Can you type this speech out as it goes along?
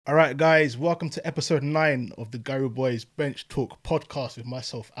All right, guys, welcome to episode 9 of the Gary Boys Bench Talk podcast with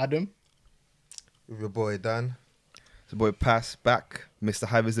myself, Adam. With your boy Dan. The boy Pass back, Mr.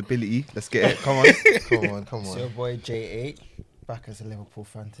 High Visibility. Let's get it. Come on. Come It's your boy J8, back as a Liverpool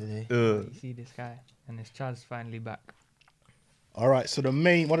fan today. You see this guy, and his Chad's finally back. All right, so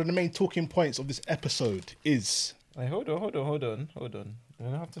one of the main talking points of this episode is... Wait, hold on. We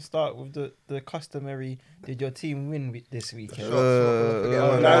have to start with the customary. Did your team win this weekend?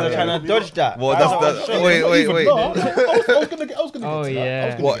 Guys are trying to dodge that. Well, that's that. Wait. No, I was gonna get Oh, to that.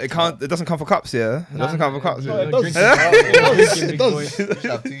 yeah. What? It can't. It doesn't come for cups, yeah. It doesn't come for cups. No, Yeah? it does. It It does.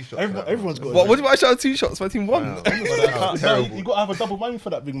 does. Everyone's got What do I shout 2 shots? My team won. Wow. No, Terrible. you got to have a double whammy for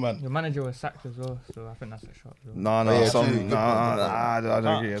that, big man. Your manager was sacked as well, so I think that's a shot. As well. No, Oh, yeah, some. true. I don't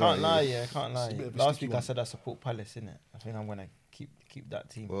agree. Can't lie. It's a bit of a Last sticky week I one. said I support Palace, innit? I think I'm gonna keep that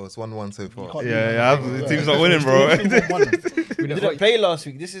team. Well, it's 1-1 so You far. can't Yeah, do that. the team's not winning, bro. We We don't- didn't play last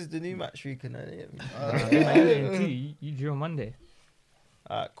week. This is the new match week, and you drew on Monday.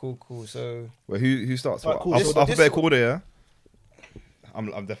 alright, cool. So Wait, who starts? Alright, cool. So Alphabetical order, yeah. I'm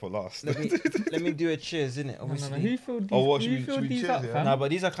definitely last. let me do a cheers, innit? No, Obviously. Who filled these, Oh, what, who should we filled these cheers, up, yeah? fam? Nah, but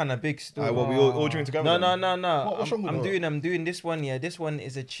these are kind of big still. Alright, well, we all drink together. No. then? What's wrong with that? I'm doing this one. Yeah, this one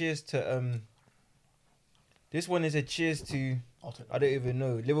is a cheers to This one is a cheers to I'll take I don't even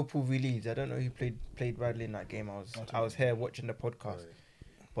know Liverpool v Leeds. I don't know who played badly in that game. I was here watching the podcast,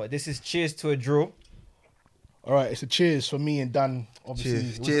 but this is cheers to a draw. All right, it's a cheers for me and Dan.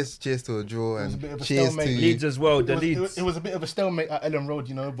 Obviously, Cheers to a draw it was a and bit of a cheers to stalemate. Leeds as well. The It Leeds. was, it was a bit of a stalemate at Ellen Road,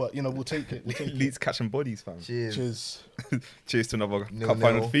 but we'll take it. Leeds catching bodies, fam. Cheers. Cheers. Cheers to another Nil, cup nil.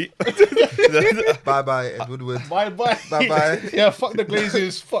 final defeat. Bye, Ed Woodward. Bye. Bye. Yeah, fuck the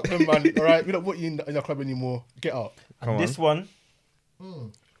Glazers. Fuck them, man. All right, we don't want you in our club anymore. Get out. Come This one.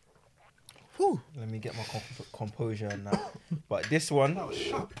 Whew. Let me get my composure on that. But this one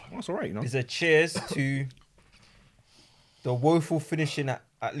That's alright, you know. is a cheers to the woeful finishing at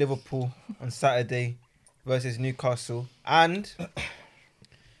Liverpool on Saturday versus Newcastle, and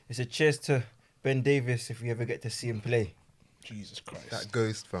it's a cheers to Ben Davis if we ever get to see him play. Jesus Christ. That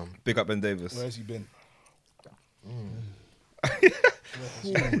ghost, fam. Big up Ben Davis. Where's he been?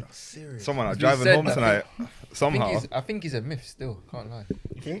 Serious. Someone are You driving said home that. tonight. Somehow. I think he's a myth still. Can't lie.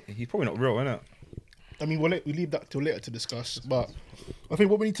 You think? He's probably not real, innit? I mean, we leave that till later to discuss. But I think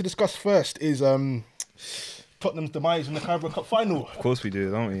what we need to discuss first is Tottenham's demise in the Carabao Cup final. Of course we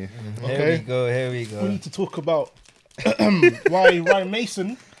do, don't we? Okay. Here we We go. need to talk about why Ryan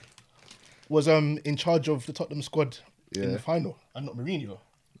Mason was in charge of the Tottenham squad in Yeah. the final and not Mourinho.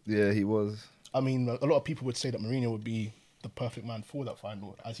 Yeah, he was. I mean, a lot of people would say that Mourinho would be the perfect man for that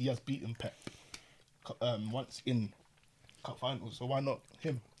final, as he has beaten Pep once in cup finals. So why not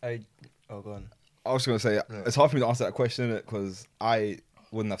him? Go on. I was going to say, it's hard for me to answer that question, innit? Because I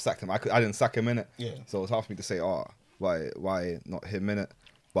wouldn't have sacked him. I didn't sack him, innit? Yeah. So it's hard for me to say, why not him, innit?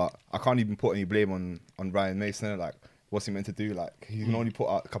 But I can't even put any blame on Ryan Mason, innit? Like, what's he meant to do? Like, he can only put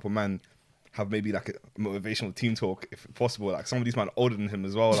out a couple of men, have maybe like a motivational team talk if possible. Like, some of these men are older than him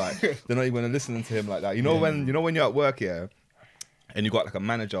as well. Like, they're not even going to listen to him like that. You know when you're at work, yeah, and you got like a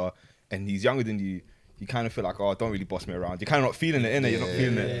manager and he's younger than you, you kind of feel like, oh, don't really boss me around. You're kind of not feeling it, innit? You're not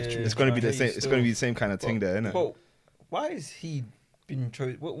feeling it. It's going to be the same. It's going to be the same kind of thing there, innit? But why has he been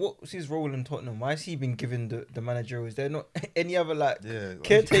chosen? What's his role in Tottenham? Why has he been given the manager? Is there not any other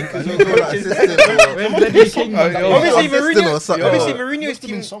caretakers or coaches? King? Obviously, Assistant or something. Obviously, Must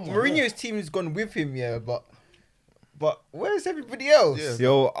have been someone, Mourinho's team has gone with him, yeah. But where's everybody else? Yeah.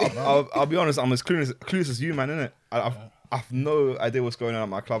 Yo, I'll be honest. I'm as clueless as you, man. Innit? I've no idea what's going on at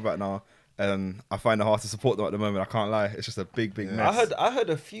my club right now, and I find it hard to support them at the moment. I can't lie. It's just a big mess. I heard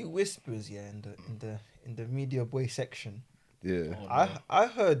a few whispers, yeah, in the media boy section. Yeah. I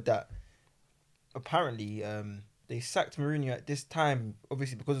heard that apparently they sacked Mourinho at this time,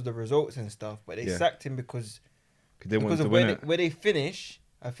 obviously because of the results and stuff. But they Yeah. sacked him because They wanted to of win it. where they finish.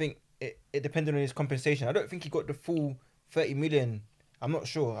 I think it depended on his compensation. I don't think he got the full 30 million. I'm not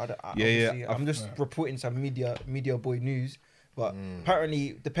sure. Obviously, I'm just reporting some media boy news. But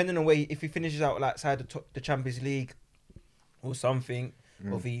apparently, depending on if he finishes out outside the Champions League or something,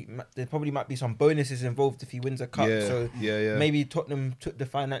 or there probably might be some bonuses involved if he wins a cup. Yeah, So yeah. maybe Tottenham took the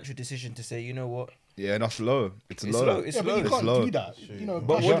financial decision to say, you know what, Yeah, and that's low. It's It's low. low, it's Yeah, but you low. can't low. do that. You know,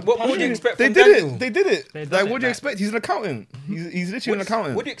 But passion- what would you passion- expect They from did Daniel? it. They did it. They done Like, it, what do you like- expect? He's an accountant. He's literally an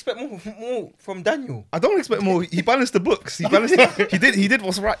accountant. What do you expect more from Daniel? I don't expect more. He balanced the books. He balanced. He did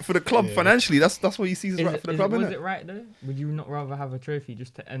what's right for the club financially. That's what he sees as right for the club, was innit? it right though? Would you not rather have a trophy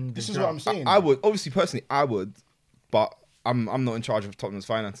just to end? This the is drought? what I'm saying. I would obviously personally I would, but I'm not in charge of Tottenham's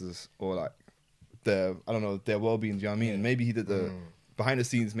finances or like I don't know their well being. Do you know what I mean? Maybe he did the behind the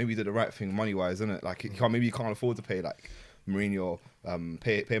scenes, maybe he did the right thing money wise, isn't it? Like, maybe he can't afford to pay like Mourinho,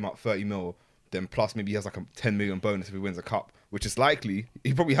 pay him out 30 mil. Then plus maybe he has like a 10 million bonus if he wins a cup, which is likely.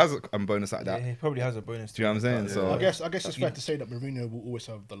 He probably has a bonus like that. Yeah, he probably has a bonus. Do you know what I'm saying? So I guess it's fair to say that Mourinho will always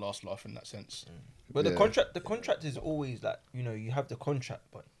have the last laugh in that sense. But the contract is always like, you know, you have the contract,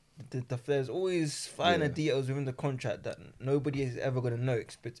 but there's always finer details within the contract that nobody is ever going to know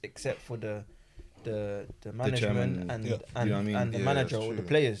except for the management and you know what I mean? and the manager or the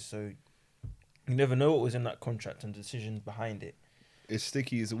players. So you never know what was in that contract and decisions behind it. It's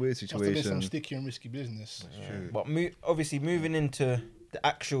sticky. It's a weird Must have been some situation. sticky and risky business. But obviously moving into the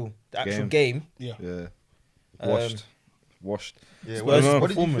actual game. Yeah. Yeah, washed. Yeah, Spurs' what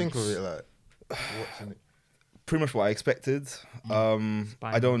did you think performance. of it? Like watching it. Pretty much what I expected. I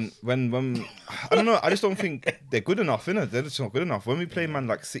don't know. I just don't think they're good enough. Innit? They're just not good enough. When we play man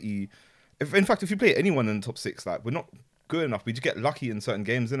like City, if you play anyone in the top 6, like we're not good enough. We just get lucky in certain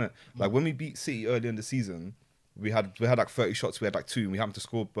games, innit? Like when we beat City early in the season, we had like 30 shots. We had like 2, and we happened to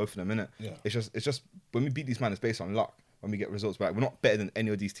score both of them, innit? Yeah. It's just when we beat these men, it's based on luck. When we get results back, we're not better than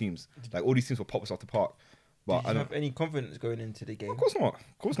any of these teams. Like all these teams will pop us off the park. But Did you have any confidence going into the game? Of course not.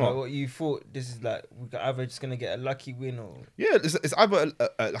 Of course Like not. what you thought, this is like we're either just gonna get a lucky win or Yeah, it's either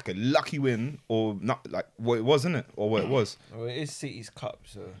like a lucky win or not, like what it was, isn't it? Or what it was. it is City's cup.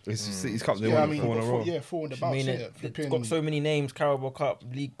 So It's City's Cup. They Yeah, I won mean, 4 in a row. 4 in the I bounce. mean, Yeah, it's flipping- got so many names: Carabao Cup,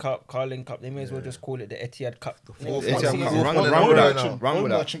 League Cup, Carling Cup. They may as well just call it the Etihad Cup. fourth Etihad season. Cup. Fourth Run season. with that. Merchant- Run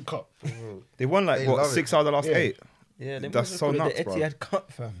with that. Merchant Cup. They won like They what love 6 it. out of the last Yeah. 8. Yeah, they That's might as so well call nuts, it the bro. Etihad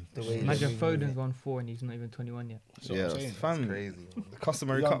Cup, fam. The way Imagine they're moving Foden's it. won 4 and he's not even 21 yet. That's what Yeah, I'm it's saying. fam. Crazy. The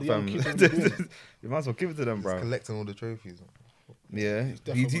customary The cup, young fam. kids will be doing it. You might as well give it to them, He's bro. collecting all the trophies. Yeah,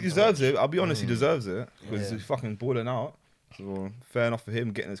 definitely he one deserves to it. I'll be honest, he deserves it because Yeah. he's fucking balling out. So fair enough for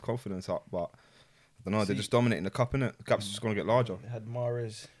him getting his confidence up, but I don't know. They're See- just dominating the cup, innit? The cup's just gonna get larger. They had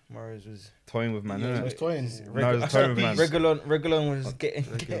Mahrez. Mahrez was Toying with man, Yeah, innit? it's toying. No, it's toying with man. Regulon was getting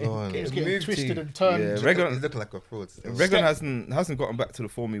Reguilon. It's getting getting moved twisted to. and turned. Yeah, He's Reguilon looking like a fraud. still. Reguilon hasn't gotten back to the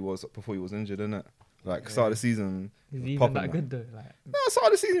form he was before he was injured, innit? Like start of the season, Is was he even popping, that man. good though? Like, No, start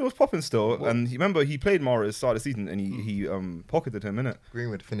of the season he was popping still, and remember he played Mahrez start of the season, and he pocketed him, innit?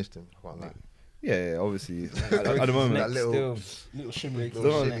 Greenwood finished him. I can't lie. Yeah, obviously at the moment. That little- Little shimmy. Little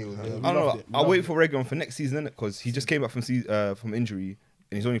Little shimmy. shimmy was Yeah, there. we I don't loved know. it. We I'll wait loved for Reguilon for next season, innit? Because he just came back from injury,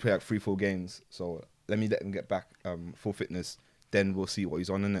 and he's only played like 3-4 games. So let him get back full fitness. Then we'll see what he's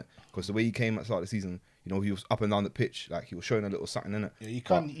on, innit? Because the way he came at the start of the season, you know, he was up and down the pitch, like he was showing a little something, innit? Yeah, he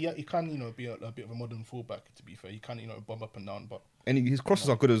can, you know, be a bit of a modern fullback. To be fair, he can, you know, bomb up and down. But And his crosses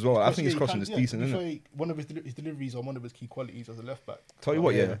are good as well. I think his he crossing can- is yeah, decent, to be isn't it? fair, one of his deliveries are one of his key qualities as a left back. Tell you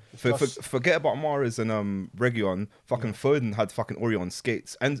what, yeah. It's For, just- forget about Mahrez and Reguilon. Fucking Foden had fucking Ori on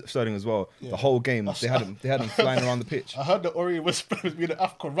skates and Sterling as well. Yeah. The whole game, they had him flying around the pitch. I heard that Ori was being an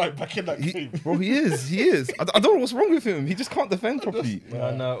AFCON right back in that game. Bro, he is. I don't know what's wrong with him. He just can't defend properly.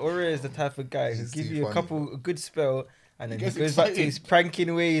 No, Uri is the type of guy who He's give too you a funny. good spell and then he gets goes back to excited. his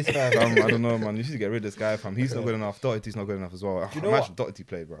pranking ways, fam. I don't know, man. You should get rid of this guy, fam. He's not good enough. Doherty's not good enough as well. you know Imagine what? Doherty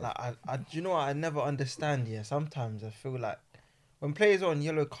played, bro. Like, do you know what I never understand? Yeah, sometimes I feel like when players are on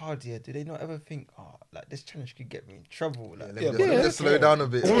yellow cards, yeah, do they not ever think, oh, like this challenge could get me in trouble? Like, Let me just slow down a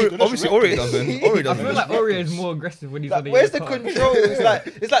bit. Obviously, Ori doesn't. Ori I doesn't. feel like Aurier is more aggressive when he's on like the where's the yellow card. control?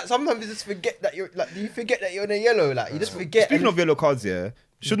 It's like sometimes you just forget that you're like. Do you forget that you're on a yellow? Like you just forget. Speaking of yellow cards, yeah,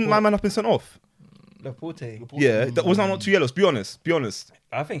 shouldn't my man have been sent off? Laporte, Yeah, that was not 2 yellows. Be honest.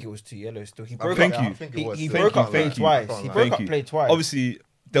 I think it was 2 yellows still. He I broke Thank up. you. I think it He, was he still. broke up Thank play you. twice. Thank He you. broke up play twice. Obviously,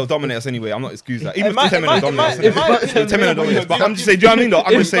 they'll dominate us anyway. I'm not excusing that. It Even might- if 10 it minutes might- dominate us, it might- innit? it might- 10 minutes dominate us. But I'm just saying, do you know what I mean? Though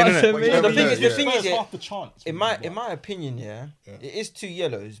I'm just saying, It's innit? not The so thing is, the Yeah. thing is, First yeah, half the chance. in my opinion, yeah, it is 2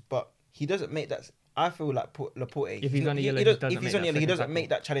 yellows, but he doesn't make that. I feel like Laporte. If he's on a yellow, he he doesn't doesn't if he's make on that yellow, he second doesn't tackle. make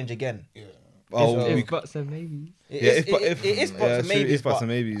that challenge again. Yeah. Oh, If- we- If buts and maybe. It Yeah, is- if but- it is yeah, buts and true, maybes, if buts but and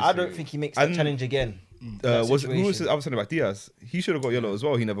maybes. I don't think he makes that And- challenge again. that Was who was situation. I was saying about Diaz? He should have got yellow as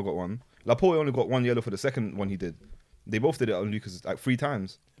well. He never got one. Laporte only got 1 yellow for the second one he did. They both did it on Lucas like 3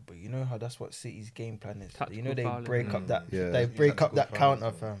 times. But you know how that's what City's game plan is. Tactical You know they fouling. break up that. Yeah. They break up that Tactical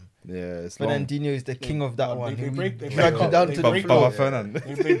counter, fouling. fam. Yeah, it's long. Fernandinho is the king of that They one. break- He they drag break you up- down they to the break floor. Baba Fernand.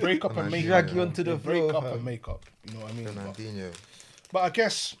 They break up and make Drag up. you onto the They break floor, up fam. and make up. You know what I mean? But Fernandinho. I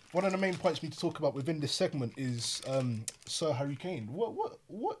guess one of the main points we need to talk about within this segment is Sir Harry Kane.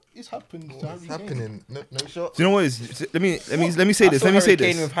 What is happening to Harry What's Kane? happening? No shots. Do you know what is? Let me say this. Let me say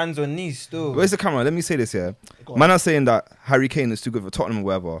Kane this. with hands on knees still. Where's the camera? Let me say this, yeah. Go on. Man are saying that Harry Kane is too good for Tottenham or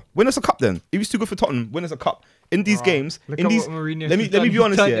whatever. Win us a cup then. If he's too good for Tottenham, win us a cup. In these games, Look in at these, what Mourinho let me has done. be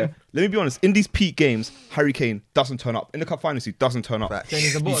honest, Turned yeah. him. Let me be honest. In these peak games, Harry Kane doesn't turn up. In the cup finals, he doesn't turn up. Facts. Saying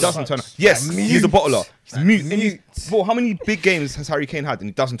he's a He bottler. doesn't turn up. Yes, he's a bottler. He's mute. Bro, how many big games has Harry Kane had and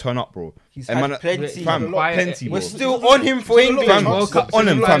he doesn't turn up, bro? He's And had man, plenty. fam, Why- plenty, bro. We're still on him for England. Fam, World Cup on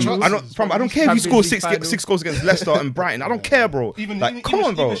him, fam. semi-finals. I don't care if he Champions scores League final. six goals against Leicester and Brighton. I don't care, bro. Even Come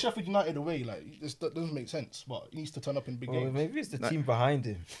on, bro. Even Sheffield United away, like that doesn't make sense. But he needs to turn up in big Well, games. maybe it's the team behind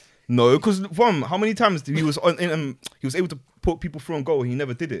him. No, because how many times he was he was able to put people through on goal. He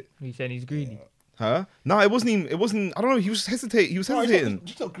never did it. He's saying he's greedy. Huh? No, it wasn't even. It wasn't. I don't know. He was hesitating. He was No, hesitating.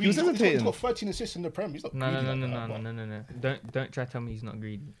 he's not He greedy. was He's hesitating. got 13 assists in the Prem. He's not No, greedy. no, no, like no, that, no, but- no, no. Don't try to tell me he's not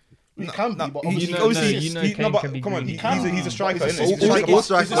greedy. He can be, but He- obviously, you know- obviously, you know he- Kane no, but can be come on, greedy. he's a striker, But he's a isn't he? striker. He's a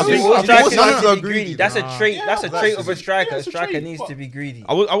striker. All strikers I are think greedy. all Strikers All strikers need to are be greedy. That's a Nah. trait. Yeah, That's a but trait that's of a striker. yeah, A it's a striker trait, needs but- to be greedy.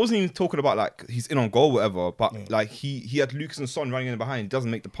 I wasn't even talking about like he's in on goal, whatever. But like he had Lucas and Son running in behind. He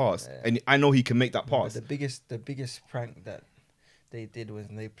doesn't make the pass, and I know he can make that But pass. the biggest prank that they did was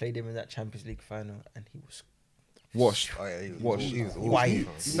when they played him in that Champions League final, and he was Washed. Oh, yeah, he was Watch. he was awful, White.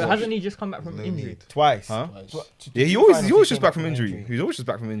 fam. But hasn't he just come back from No injury? need. twice. Huh? Twice. Yeah, he's Two always finals he just came back from injury. He's always just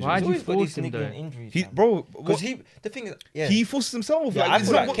back from Why injury. do He's you always got force these him, niggling though? injuries. He, fam. bro, Because what, the thing is, yeah. he forces himself. Yeah, like, I it's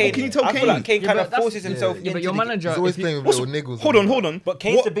feel not- like Kane. what can you tell I feel like Kane? Kane Yeah, kind but of that's- forces himself. Yeah, but into your the- manager. He's always if he- playing with little niggles. Hold on. But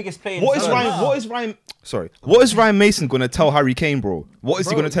Kane's the biggest player in What is the world. Ryan? What is Ryan? Sorry. What is Ryan Mason gonna tell Harry Kane, bro? What is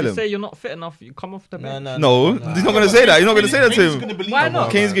he Bro, gonna tell just him? Say you're not fit enough. You come off the bench. No, he's not gonna say that. He's not gonna say that to Kane's him. gonna believe Why him, not?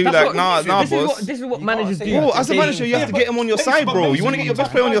 bro. Kane's gonna be That's like, what- nah, this boss. is what You managers can't do. say Bro, as a Kane, manager, you have to fam. get him on your side, bro. You want to get your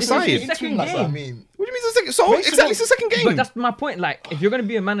best player on your This is side. his second Like that. I game. mean, What do you mean it's a second? So Mason exactly, it's the second game. But that's my point. Like, if you're gonna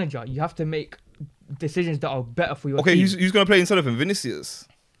be a manager, you have to make decisions that are better for your Okay, team. who's gonna play instead of him? Vinicius.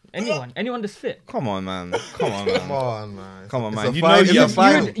 Anyone that's fit. Come on, man. come on, man. Come on, It's man. a You final- know it's you a have-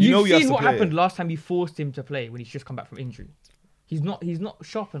 final. you know You've he has seen to what play. happened last time you forced him to play when he's just come back from injury. He's not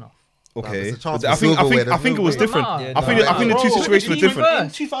sharp enough. Okay, There's a chance but for I think silverware, I there's think it no was way. different. Nah. Yeah, I think nah. the Bro, two situations were even different. In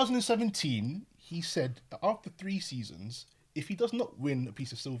 2017, he said that after 3 seasons, if he does not win a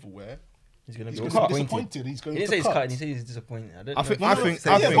piece of silverware, He's gonna he's be going to be disappointed. disappointed. He's going He didn't to say he's cut. cutting. He said he's disappointed. I don't I know. think No, I no, think say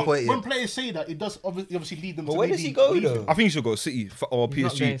I yeah, think but yeah. when players say that, it does obviously lead them But to where does maybe he go leave though? him. I think he should go City or He's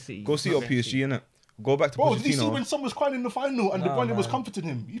not PSG. going City. Go He's City not or going PSG, City. innit? Go back to Bro, did you see Pochettino. when Son was crying in the final and De Nah, Bruyne was man. comforting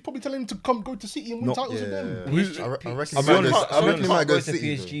him? He's probably telling him to come go to City and win No, titles with yeah. them. Who's- I reckon I'll he be might honest, go- I'll be I reckon honest. he might go to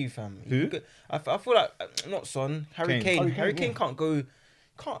City. PSG, fam. Who? I feel like not Son, Harry Kane. Kane. Harry Harry Kane, Kane can't go.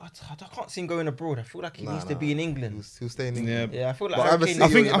 I can't see him going abroad. I feel like he needs to be in England. He'll stay in England. Yeah, I feel like But Harry either Kane. City I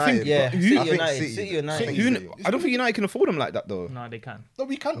think- or I think- United, Yeah, bro. City I think United, City. City United. I think Uni- City. I don't think United can afford him like that though. No, they can. No,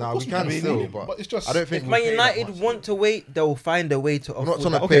 we can. Nah, Of course we can we still, can. but It's just. I don't think If we'll Man pay that United much, want to wait, they'll find a way to I'm afford not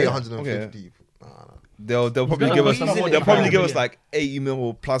trying to that. pay Okay, 150. Nah. They'll probably gonna give us weasel it. they'll probably give us Yeah. like 80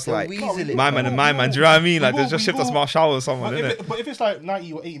 mil plus They'll like weasel it. my man and my man. Do you know what I mean? Like We they will- just we shipped us will- Marshall or someone, But innit? if it's like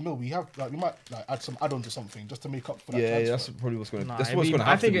 90 or 80 mil, we have like we might like add some add-ons or something just to make up for that. Yeah, transfer. that's probably what's gonna. Nah, That's it'd what's be- gonna I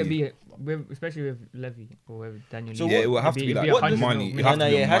have think to it'd be. be, especially with Levy or with Daniel. So Levy. Yeah, it will have to be like it'd be 100 money. mil. It have to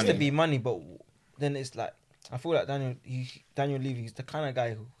be It has to money. be money, but then it's like I feel like Daniel Levy is the kind of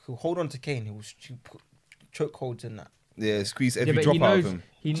guy who hold on to Kane, who will put choke holds in that. Yeah, squeeze Yeah, every but drop he out of knows. him.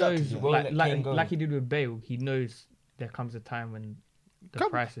 He Exactly. knows, Won't let Kane go. like he did with Bale. He knows there comes a time when the Come-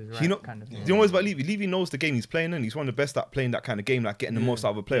 price is right. He know, kind of do thing. you know what's about Levy? Levy knows the game he's playing in. He's one of the best at playing that kind of game, like getting the most out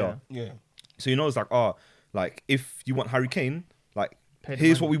of a player. Yeah. So he knows like, like if you want Harry Kane, like Pay the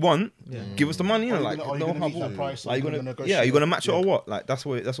here's money. what we want. Yeah. Give us the money. Are And you like, gonna- are you no gonna meet hardball. that price or Like, you you're gonna gonna, negotiate? yeah, you're gonna match it Yeah. or what? Like that's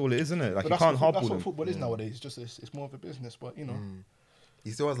all it is, isn't it? Like But you that's can't what, hardball that's what them. football is nowadays. It's more of a business, but you know. He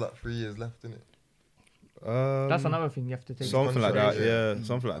still has like 3 years left, innit? That's another thing you have to take. Something like that, contract, yeah,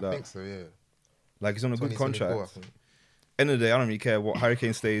 something like I that. think so, yeah. Like he's on a good 2024, I contract. think. End of the day, I don't really care what Harry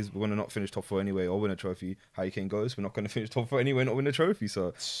Kane stays. We're gonna not finish top 4 anyway, or win a trophy. Harry Kane goes, we're not gonna finish top 4 anyway, not win a trophy. So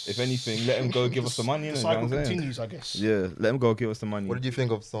if anything, let him go, give us the money. The You know what cycle I'm saying? continues, I guess. Yeah, let him go, give us the money. What did you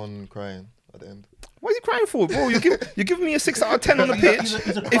think of Son crying at the end? What are you crying for, bro? You're giving me a 6 out of 10 on the pitch.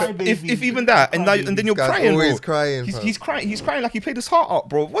 He's a If crybaby. even that, and then you're This guy's crying, always bro. crying. He's crying. He's crying like he played his heart up,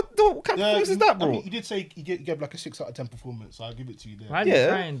 bro. What kind of performance is that, I bro? mean, he did say he gave like a 6 out of 10 performance, so I'll give it to you there. Why are you Yeah.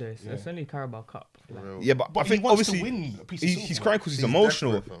 crying though? It's only Carabao Cup. Like, Yeah, but I But he think wants to obviously win a piece of he's silver. crying because he's He's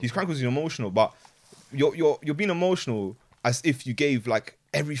emotional. desperate, fam. He's crying because he's emotional, but you're being emotional as if you gave like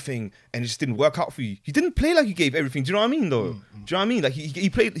everything and it just didn't work out for you. He didn't play like he gave everything. Do you know what I mean, though? Do you know what I mean? Like he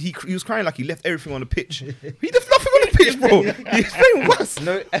played. He was crying like he left everything on the pitch. He left nothing on the pitch, bro. He's playing worse.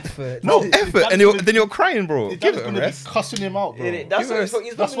 No effort. No effort, and then you're crying, bro. His Give dad's it a gonna be rest. cussing him out, bro. That's what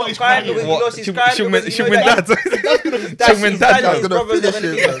he's That's not why he's crying crying. because he What? lost his crying because he Shungmin knows dad. that Shungmin his dad. dad and his Gonna brothers are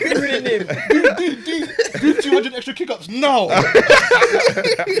finish going to him, be ruining him. Do 200 extra kick-ups now.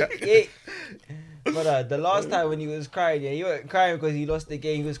 Yeah. But the last time when he was crying, he wasn't crying because he lost the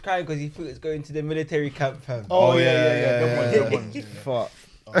game. He was crying because he thought he was going to the military camp, fam. Oh, yeah. Them ones, yeah. Fuck.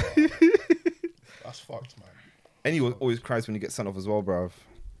 Oh, that's fucked, man. And he always cries when he gets sent off as well, bruv.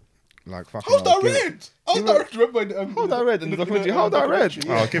 Like, fucking. How's that give it- red? How's that red? Remember How's that red in the documentary? How's that red?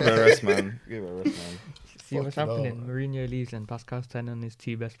 Yeah. Oh, give it a rest, man. Give it a rest, man. See what's Fucking happening. hell. Mourinho leaves and Pascal's turning on his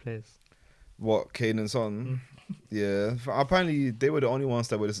two best players. What, Kane and Son? Yeah. Apparently, they were the only ones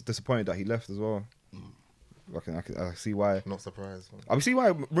that were disappointed that he left as well. I see why. Not surprised. Man. I see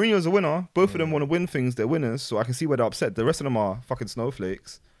why Mourinho's a winner. Both of them want to win things. They're winners, so I can see why they're upset. The rest of them are fucking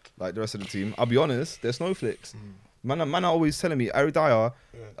snowflakes, like the rest of the team. I'll be honest, they're snowflakes. Man are always telling me, Eric Dyer.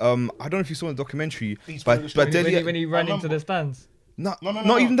 I don't know if you saw the documentary, He's but Polish, but when Dele, When he ran into the stands. not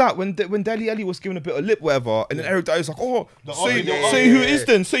No. even that. When Dele Alli was giving a bit of lip, whatever, and then Eric Dyer's like, oh, The say argument- who it is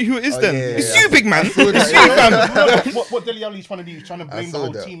then? Say who it is Oh, then? yeah, It's yeah. you, big man. I saw It's that. you, fam. what Dele Alli's trying to do? He's trying to blame the saw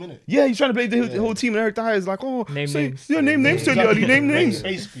whole that. team, innit? Yeah, he's trying to blame the whole team, and Eric Dyer is like, oh, Name say, names. yeah, name names, Dele Alli, name names.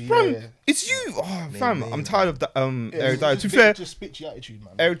 Basically, Fam, yeah. it's you. Oh, fam, names. I'm tired of that. Eric Dyer. Just To be fair, just bitchy attitude,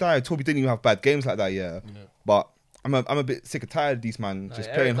 man. Eric Dyer, Toby didn't even have bad games like that, yeah. But I'm a bit sick and tired of these man just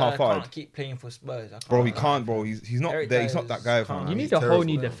Eric playing Dyer half-hard. can't keep playing for Spurs. I Bro, he lie. can't, bro. He's not Eric there. He's not Dyer's that guy, can't. fam. You need he's a whole terrible,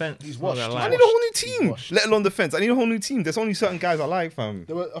 new man. defense. He's not washed. gonna I lie. need a whole new team, washed. let alone defense. I need a whole new team. There's only certain guys I like, fam.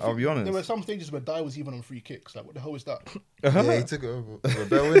 I'll be honest. There were some stages where Dyer was even on free kicks. Like, what the hell is that? Yeah, he took it over.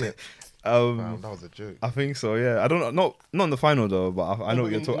 Rebel, innit? Wow, that was a joke. I think so. Yeah, I don't know. Not in the final though, but I know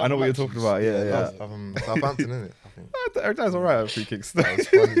what you're talking. I know what you're talking about. Yeah, yeah. Southampton, innit? I think. Eric Dyer's alright at free kicks. That was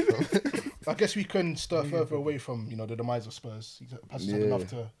funny. Bro. I guess we can stir further away from the demise of Spurs. Has said enough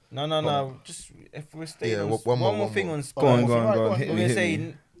to. No. Just if we're staying Yeah, on one more, more one thing more. on Go Spurs. on, go on, Right, go go on. on. Hit We're me, gonna hit me.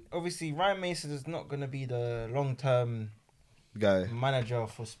 say obviously Ryan Mason is not gonna be the long-term Guy. manager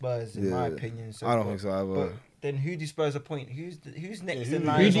for Spurs in my Yeah. opinion. So, I don't think so either. But then who do Spurs appoint? Who's next who- in who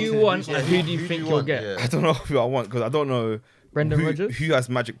line? Who do you want Yeah, and who do you think you'll want? get? Yeah. I don't know who I want because I don't know Brendan Rodgers? who has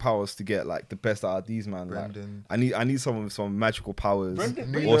magic powers to get like the best out of these man. Brendan. Like, I need someone with some magical powers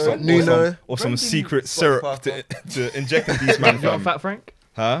Brendan- or some Nuno. some secret Scott syrup Parker. to inject in these man. You got Fam. Fat Frank?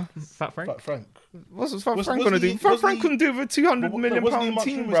 Huh? Fat Frank? Fat Frank. What's Fat Was- Frank was gonna he- do? Fat was Frank he- couldn't do with a 200 million wasn't he pound much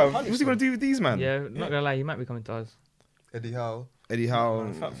team, with bro. Palace, What's he gonna though? do with these man? Yeah, not gonna lie, he might be coming to us. Eddie Howe. Eddie Howe.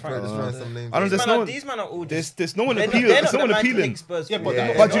 Fat Frank Frank, is just one throwing of the- some names. I don't- These there's man no- are- these man are all just. There's no one They're appealing. not There's no the one man to appealing. make Spurs Yeah, feel but good. they're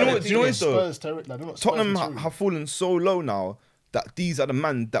But not do you know Spurs what- do you know what it is, though? Spurs terri- like, they're not Spurs Tottenham material. have fallen so low now that these are the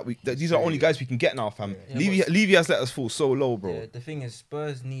man that these are the only guys we can get now, fam. Yeah, Levy has let us fall so low, bro. Yeah, the thing is,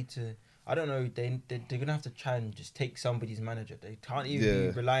 Spurs need to. I don't know. They're gonna have to try and just take somebody's manager. They can't even Yeah.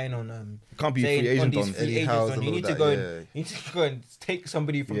 be relying on Can't be a saying free on agent these on. free Eddie agents Howe's on. and You all need to that, go yeah. and you need to go and take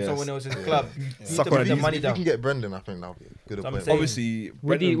somebody from Yes. someone else's club. You need Suck to on put it. the If money you down. can get Brendan, I think that'll be a good So I'm appointment. saying- Obviously,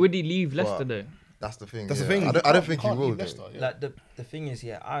 Would he leave Leicester But- though? That's the thing. That's the yeah. thing. I don't think he Can't will. leave though. Leicester, yeah. Like the thing is,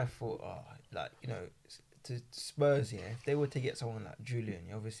 yeah, I thought, like to Spurs, yeah, if they were to get someone like Julian,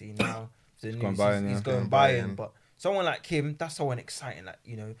 obviously now the going news Bayern, is he's yeah. going Going Bayern, Bayern. but someone like him, that's someone exciting. Like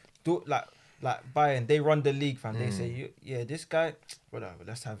like Bayern, they run the league, fam. They say, yeah, this guy, whatever,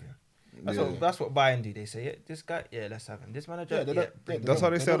 let's have him. That's what Bayern do. They say, yeah, this guy, yeah, let's have him. This manager, Yeah, they yeah, don't- bring him. That's how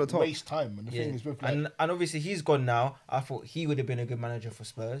they don't say at the top. Waste time, and the Yeah. thing is with like, And obviously he's gone now. I thought he would have been a good manager for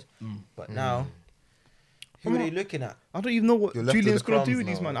Spurs, but now who are they looking at? I don't even know what You're left with Julian's the gonna do crumbs with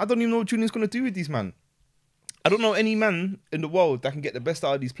these now. man. I don't even know what Julian's gonna do with these man. I don't know any man in the world that can get the best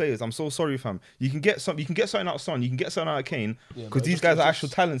out of these players. I'm so sorry, fam. You can get something out of Son, you can get something out of Kane, Yeah, because but these it's guys just- are actual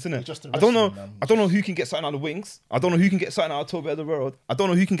talents, innit? it's just the I don't know. wrestling, man. I don't know who can get something out of Winks. I don't know who can get something out of Toby Alderweireld. I don't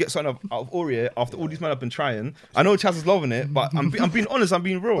know who can get something out of Aurier after all these men have been trying. I know Chaz is loving it, but I'm being honest. I'm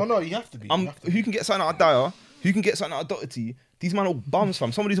being real. no, you have to be. You have to be. Who can get something out of Dyer? Who can get something out of Doherty? These man are bums,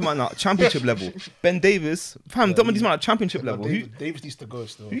 fam. Some of these man are championship level. Ben Davis, fam. Some of these man are championship level. Who Davis needs to go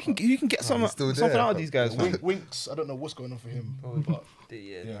still. who can get something still something there, out of fam. these guys, fam? Winks, I don't know what's going on for him. But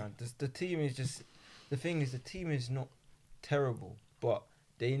Yeah, Yeah. nah, the team is just. The thing is, the team is not terrible, but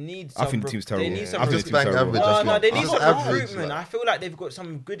they need. I Some think the team's terrible. They need Yeah. some. I think Just the bang team's terrible. average. No, that's no, not- they need that's some average, recruitment. like. I feel like they've got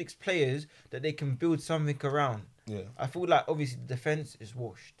some good players that they can build something around. yeah, I feel like obviously the defense is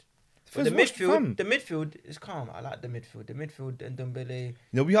washed. But Defense the washed, midfield, fam. the midfield is calm. I like the midfield. The midfield and Ndombele, You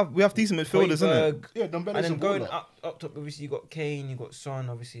know, we have decent midfielders, isn't it? Højbjerg, yeah. Dembele's and a then going baller. up top. Obviously, you got Kane, you got Son.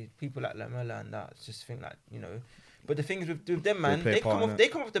 Obviously, people like Lamela and that. Just think like But the thing is with them, man, play a part in it. they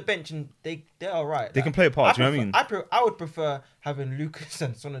come off the bench and they're alright. They can play a part. Do you know what I mean? I would prefer having Lucas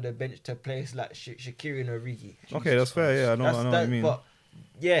and Son on the bench to players like Shaqiri and Origi. Okay, that's fair. Yeah, I know what you mean. But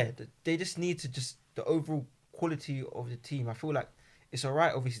yeah, they just need to the overall quality of the team. I feel like it's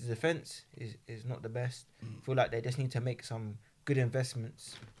alright. Obviously, the defense is not the best. I feel like they just need to make some good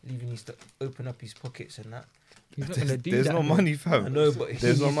investments. Leaving needs to open up his pockets and that. He's not gonna do There's that. no money, fam. I know, but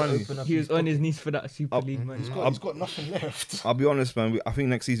There's no money. He was on his knees for that Super Up. League, man. He's got nothing left. I'll be honest, man. I think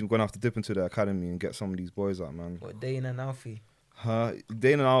next season we're gonna have to dip into the academy and get some of these boys out, man. What, Dane and Alfie?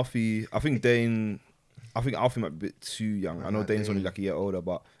 Dane and Alfie. I think Alfie might be a bit too young. I know Dane's only like a year older,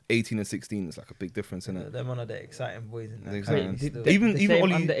 but 18 and 16 is like a big difference, isn't it? They're one of the exciting boys in that. Exactly. Wait, Still. Even the same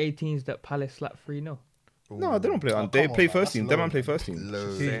Oli- under 18s that Palace slapped 3-0. No, they don't play. Oh, They come play on, first man. team. That's Them man low, play man. first team.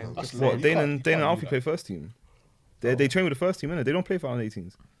 Low. That's What? low. Dane You and can't Alfie do play that. first team. They train with the first team, innit? They don't play for under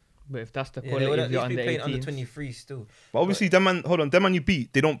 18s. But if that's the Yeah, quality they would of at your least be under playing under 18s, 23 still. But obviously, them man you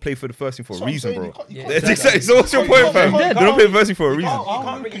beat, they don't play for the first team for a That's what I'm reason, saying, bro. you can't- you Yeah, can't That's do that. exactly. So what's your You point, can't- fam? you They can't- don't play for the first team for a you reason. can't- You How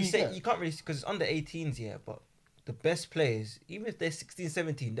can't can really you say get? you can't really because it's under 18s, yeah. But the best players, even if they're 16,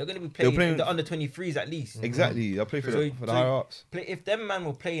 17, they're going to be They're playing playing- in the under 23s at least. Exactly, they'll play for the So- higher ups. If them man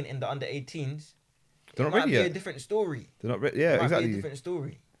were playing in the under 18s, They're it not might ready be a yet. different story. They're not ready. It Yeah, might be a exactly. different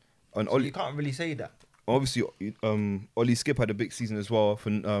story. And So you Oli, can't really say that. obviously, Oli Skip had a big season as well for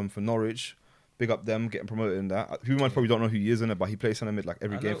Norwich. Big up them getting promoted in that. People might probably don't know who he is in it, but he plays centre mid like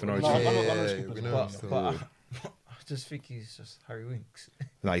every I game know- for Norwich. No, I Yeah, know yeah, Skip we as know well. him still. But I just think he's just Harry Winks.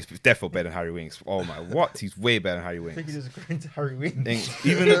 Nah, he's definitely better than Harry Winks. Oh my, what? He's way better than Harry I think Winks. he's just going to Harry Winks.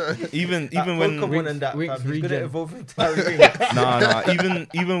 Even when Pokemon and that, Winks fam, he's gonna regen. evolve into Harry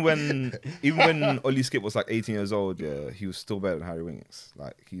Winks. even when Oli Skip was like 18 years old, yeah, he was still better than Harry Winks.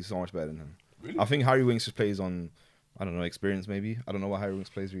 Like he's so much better than him. Really? I think Harry Winks just plays on, I don't know, experience maybe. I don't know what Harry Winks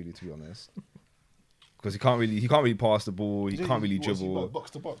plays really, to be honest. Because he can't really pass the ball. He can't really dribble.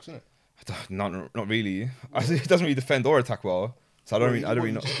 Box to box, isn't it? Not really. He doesn't really defend or attack well. So I don't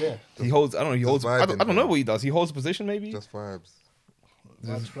really know. Yeah. He holds. I don't know. He holds. I vibing, don't know man. what he does. He holds a position maybe. Just vibes.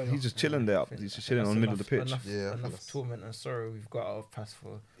 He's just chilling there. He's just chilling on the middle of the pitch. Yeah, I think Enough that's- torment and sorrow we've got out of pass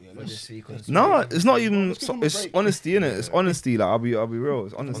for this week. On No, Spirit. it's not even. Let's give him a It's break. honesty, innit? It's honesty. Like I'll be real.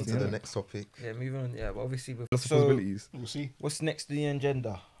 It's On honesty. to the innit? next topic. Yeah, moving on. Yeah, but obviously, Lots of so possibilities. We'll see. what's next to the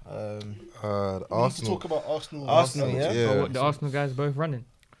agenda? The We need to Arsenal. talk about Arsenal. Arsenal, yeah? Yeah. Oh, what, the Arsenal guys both running.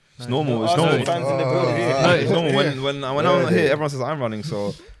 It's normal. It's Arsenal normal. fans in the building. No, It's normal. When I'm not here, everyone says I'm running.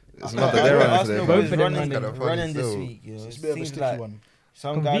 So it's not that I they're know running Arsenal today. Both was of them running, running. running this Still. week. You know, It's it a bit of a seems sticky like one.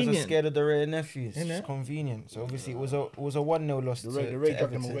 some guys are Convenient. scared of the Ray nephews. Innit? It's convenient. So obviously, it was a 1-0 loss The to, Ray to grabbed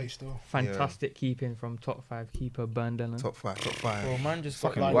them Everton. away still. Fantastic keeping from top 5 keeper Burn Dylan. Top five. Bro, man, just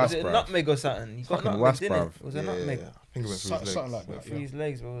Fucking got, wasp, was it bruv. nutmeg or something? He got Fucking nutmeg, wasp, didn't it? bruv. It was a nutmeg. I think it went through his legs. Something like Went that. through Yeah. his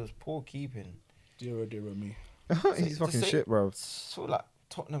legs, but it was poor keeping. Dear me. He's To fucking say- shit, bro. So like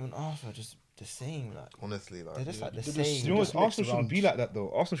Tottenham and Arsenal are just the same. Like Honestly, like they're just like the They're same. just- You know what? Just mixed Arsenal shouldn't around. be like that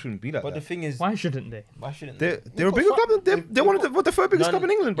though. Arsenal shouldn't be like But the that. thing is, Why shouldn't they? why shouldn't They're they? a bigger club. They're one of the third biggest No, club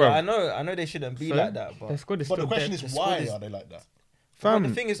in England, Yeah, bro. I know they shouldn't be So, like that. Their But squad is But the still question dead. is, The squad why is- are they like that? But the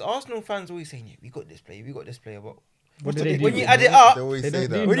Fam, thing is, Arsenal fans always saying, "Yeah, we got this player, we got this player." But What do they do? when you add it up, They always They say don't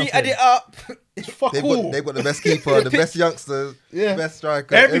do that. when you nothing. add it up, It's fuck They've all. got, they've got the best keeper, the best youngsters, Yeah. best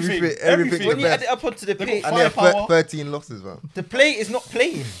striker, Everything, everything everything. when the you add best. it up onto the They've pitch, got And they have firepower. 13 losses, man. the play is not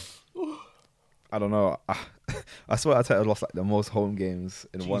playing. I don't know. I swear Arteta lost like the most home games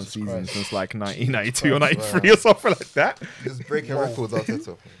in one Jesus season Christ. since like 1992 or Christ, 93 or something like that. Just breaking records,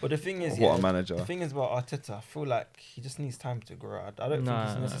 Arteta. But the thing is, What a yeah, manager. the thing is about Arteta, I feel like he just needs time to grow. I don't think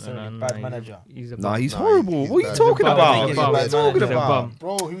he's necessarily a nah, bad he's manager. He's a Nah, bum. he's Nah, horrible. he's What are you bad. talking He's a bum. about? He's What a are you bad talking manager. about?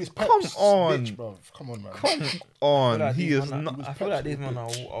 Bro, who is Pep's Come on. bitch, bro? Come on, man. Come I feel on, like he these is man not. I feel like these men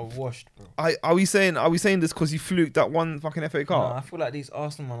are washed, bro. Are we saying this because he fluked that one fucking FA Nah, Cup? I feel like these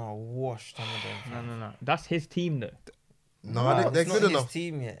Arsenal men are washed. Some of them. No. That's his team, though. No, Nah, they're it's not good his enough.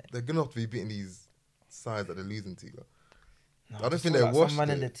 team yet. They're good enough to be beating these sides that they're losing to. Though. Nah, I don't just think feel they're like washed, Some men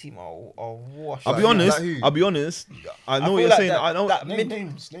in though. the team are washed. I'll be Like who? honest. Like who? I'll be honest. I know feel what you're like saying. that- I know. that Name mid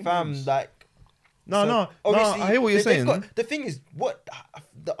names. Name fam, names. like No, so no. obviously I hear what you're they've saying. got- the thing is, what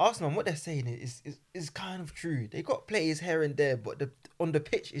the Arsenal, what they're saying is kind of true. They got players here and there, but on the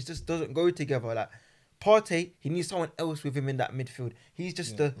pitch, it just doesn't go together. Like Partey, he needs someone else with him in that midfield. He's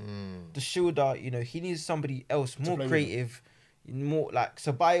just the shoulder. You know, he needs somebody else more play with creative, more like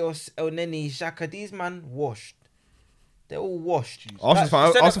Ceballos, El Neni, Xhaka. These man washed. They're all washed. Arsenal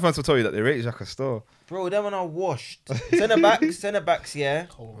Like, fans will tell you that they rate Xhaka still bro, them man are washed. Centre backs, yeah.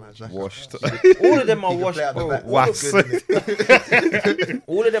 washed. All of them are He can washed, play at the bro. back. All Was. of them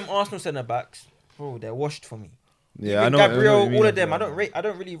All of them Arsenal centre backs, bro, they're washed for me. Yeah, I Even know. I know Gabriel, what you mean. all of them. I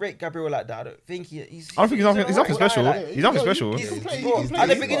don't really rate Gabriel like that. I don't think he's. I don't think he's nothing special. Like, He's nothing special. He can play, bro, he can at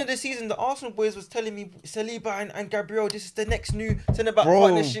the play, beginning of but- the season, the Arsenal boys was telling me Saliba and Gabriel, this is the next new centre back Bro,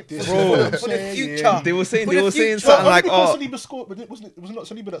 partnership this for, is what for I'm the saying, future. yeah. They were saying For the something future. like, Only because oh, Saliba scored, but it wasn't not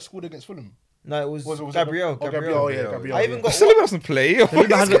Saliba that scored against Fulham. No, it was, Was it Gabriel. Oh, Gabriel. Oh, yeah, Gabriel. I even yeah. got Saliba doesn't play.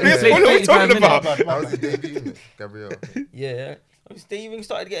 What hasn't are played we 85 talking about? My bad, my That was his bad. debut, innit? Gabriel. Yeah. They even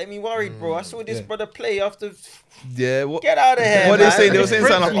started getting me worried, bro. I saw this Yeah. brother play after. Yeah, what? Get out of here. What they man. say? They were saying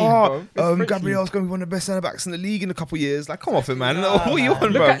something French like, league, bro. "Oh, It's French Gabriel's going to be one of the best centre backs in the league in a couple of years." Like, come off it, man. Nah, What are you man. on,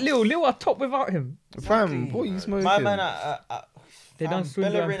 Look bro? at Lil are top without him. Fam, what are you smoking? My man, They done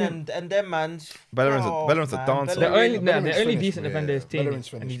swindle Bellerin and them man. Bellerin's a dancer. They're only Bellerin's they're only finished, decent yeah. defender is Tierney.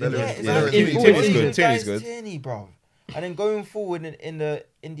 Bellerin's and he's finished. Yeah, injured. Bellerin- exactly. Tierney's All good, these Tierney's guys, good. Tierney, bro. And then going forward in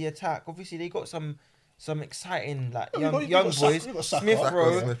the attack, obviously they got some exciting like Yeah, we young got Saka, boys. we got Saka. Smith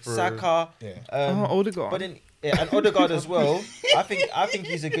Rowe, Smith Rowe. Saka. Yeah. Odegaard. But then and Odegaard as well. I think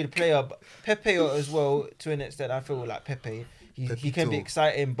he's a good player. But Pepe as well to an extent. I feel like Pepe. He can be too.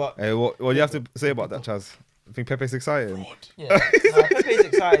 exciting, but Hey, what do you have to say about that, Chaz? I think Pepe's exciting. yeah, Pepe's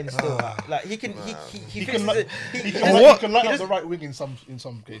exciting still. Like he can he can fixes li- it. He can, What? he can light up the right wing in some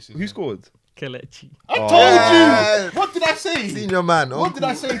cases. Who scored? Kelechi. I told Yeah. you. What did I say? Senior man. What did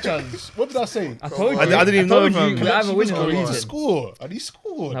I say, Chance? What did I say? I told you. I didn't even told know, you fam. we're either winning or I need to losing. score. And he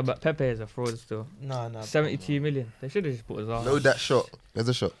scored. No, but Pepe is a fraud still. No. 72 million. They should have just put his arm. No, that shot. There's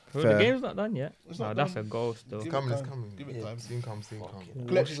a shot. Bro, Fair. the game's not done yet. It's No, not that's done. a goal still. It's Give it coming, it's time. coming. Give it Yeah. time. Soon come.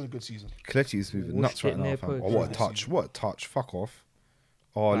 Collection's a good season. Kelechi's moving Washed nuts right it now, near fam. post. Oh, what a touch. What a touch. Fuck off.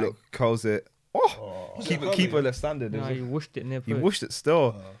 Oh, look. Curls it. Oh, keeper left standard. No, you whooshed it near He post. whooshed it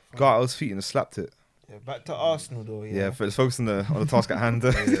still. Got out his feet and slapped it. Yeah, back to Arsenal though. Yeah, Yeah. let's focus on the task at hand.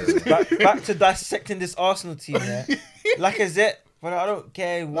 back to dissecting this Arsenal team. Yeah. Lacazette, but I don't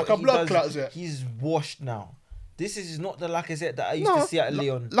care what Like a he blood does. Lacazette. He's washed now. This is not the Lacazette that I used No, to see at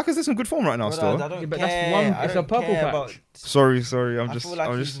Lyon. Lacazette's in good form right now Brother, still. I don't Yeah, but care. that's one- I it's a don't purple care patch. about- Sorry. I I'm feel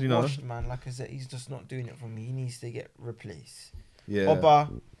like just, he's washed, man. Lacazette, he's just not doing it for me. He needs to get replaced. Yeah. Oba,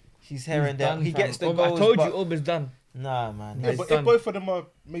 he's here and there. Done, He fam. gets the Oh, but goals. I told but you, Oba's done. Nah, man. Yeah, It's but done. if both of them are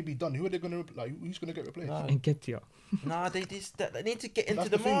maybe done, who are they going to like? Who's going to get replaced? Nah. And Ketia. Nah, they need to get into That's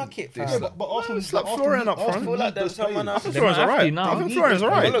the thing. market, Yeah, fam. but Arsenal slap Florian up front. I feel like there's someone else. I think They Florian's might have to alright. now. I think Florian's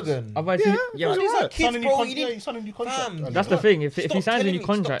alright. Mulligan. Otherwise, Yeah, yeah, he's These are alright. kids, bro. You need. He's signing a new Fam, contract. That's the thing. If Stop he signs a telling new me-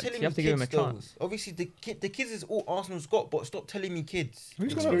 contract, stop telling you have to me give him a kids, chance. though. Obviously, the kids is all Arsenal's got, but stop telling me kids.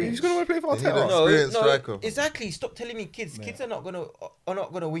 Who's gonna want to play for They need Arteta? an experienced striker. Exactly. Stop telling me kids. Kids are not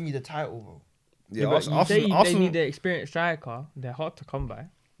gonna win you the title, bro. Yeah, but you say they need an experienced striker. They're hard to come by.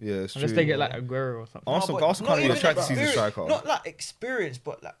 Yeah, it's Unless true. they get like Aguero or something. Arsenal but can't not even even attract a seasoned experience- striker. Not like experience,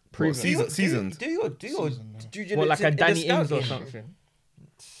 but like Proven. Seasoned. Do your Seasoned, yeah. due diligence What, like a in the Danny Ings or scouting. something?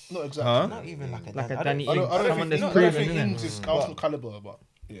 Not exactly. Huh? Not even like a Like a I Danny don't- Ings, I don't someone think, that's I don't proven, think innit? Ings is Arsenal caliber, but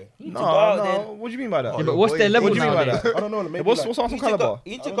yeah. You need to No, go out no. there. What do you mean by that? Yeah, but what's their What level do you mean by nowadays? that? I don't know. Maybe What's like, Arsenal You need to go- caliber?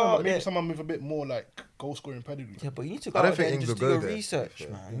 you need I to don't go know, out maybe there. someone with a bit more like goal scoring pedigree. Yeah, but you need to go I don't out there think and Ings just will do go your there, research, to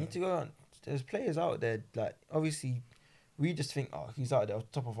be man. fair. You need to go out. There's players out there, like, obviously, we just think, oh, he's out there on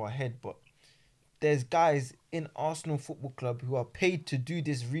top of our head, but there's guys in Arsenal Football Club who are paid to do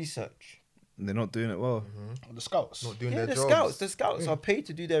this research. They're not doing it well. The scouts. Not doing Yeah, their the jobs. scouts are paid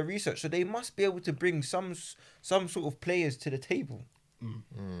to do their research, so they must be able to bring some sort of players to the table.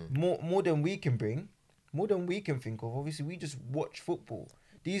 More than we can bring, more than we can think of. Obviously, we just watch football.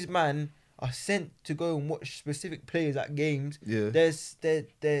 These men are sent to go and watch specific players at games. Yeah. They're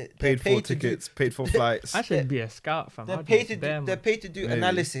Paid for to do- tickets, paid for flights. I should be a scout, fam. They're I'd paid be to bare, do. man. They're paid to do Maybe.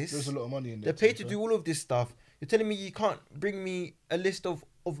 analysis. There's a lot of money in there. They're paid to do all of this stuff. You're telling me you can't bring me a list of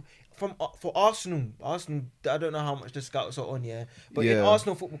for Arsenal. Arsenal, I don't know how much the scouts are on, yeah. But in Yeah.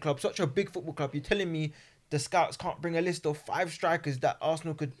 Arsenal Football Club, such a big football club, you're telling me the scouts can't bring a list of 5 strikers that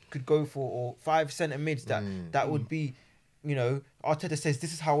Arsenal could go for, or 5 centre mids that would be, you know, Arteta says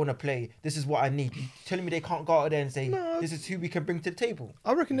this is how I want to play. This is what I need. You're telling me they can't go out there and say this is who we can bring to the table.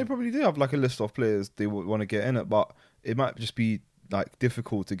 I reckon they probably do have like a list of players they would want to get in it, but it might just be like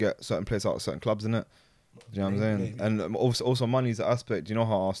difficult to get certain players out of certain clubs in it. Do you know what I'm saying? Maybe. And also money's an aspect. You know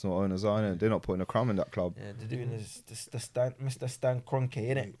how Arsenal owners are, innit? They're not putting a crumb in that club. Yeah, they're doing this Mr. Stan Kroenke,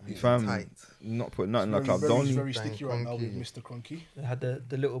 innit? Fam, tight. not putting nothing in that Very, club. very, Don't very Stan sticky right now with Kroenke. Mr. Kroenke. They had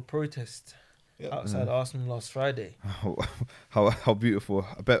the little protest outside Arsenal last Friday. how beautiful.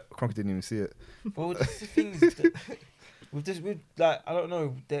 I bet Kroenke didn't even see it. Well, that's the thing. is that with like I don't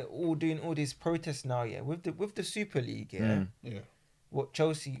know, they're all doing all these protests now. Yeah, with the Super League. Yeah, Yeah. what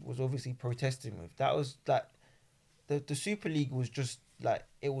Chelsea was obviously protesting with, that was like the Super League was just like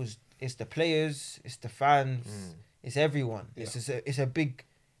it's the players, it's the fans, it's everyone. Yeah. It's a big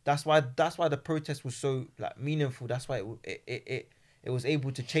that's why the protest was so like meaningful. That's why it was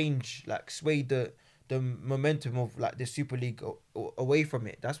able to change, like sway the momentum of like the Super League away from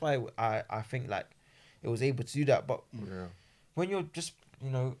it. That's why I think like it was able to do that. But when you're just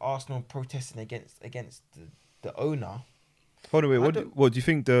Arsenal protesting against the owner. Hold on, wait. What do you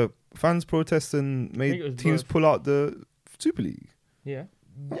think the fans protesting made teams pull out the Super League? Yeah.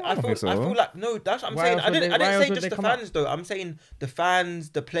 I feel like no. That's what I'm saying. I didn't say just the fans though. I'm saying the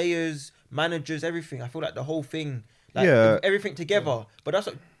fans, the players, managers, everything. I feel like the whole thing, like everything together. Yeah. But that's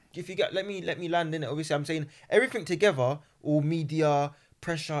what, if you get let me land in it. Obviously, I'm saying everything together, all media,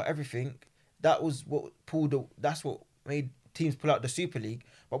 pressure, everything. That was what that's what made teams pull out the Super League.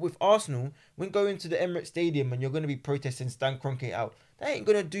 But with Arsenal, when going to the Emirates Stadium and you're going to be protesting Stan Kroenke out, that ain't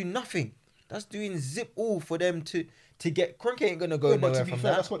going to do nothing. That's doing zip all for them to get. Kroenke ain't going to go nowhere from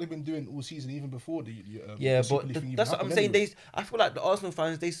that. That's what they've been doing all season, even before the that's what I'm saying. I feel like the Arsenal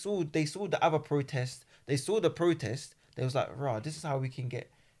fans, they saw the other protest. They saw the protest. They was like, rah, this is how we can get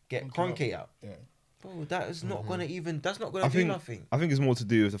Kroenke out. Yeah. Bro, that is not gonna that's not gonna do nothing. I think it's more to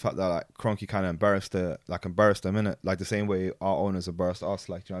do with the fact that like Kroenke kind of embarrassed them, innit? Like the same way our owners embarrassed us.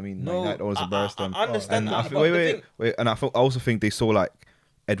 Like, do you know what I mean? No, United owners embarrassed them. I understand and that. Wait, and I also think they saw like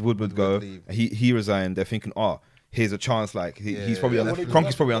Ed Woodward go. He resigned. They're thinking, here's a chance. Like he's probably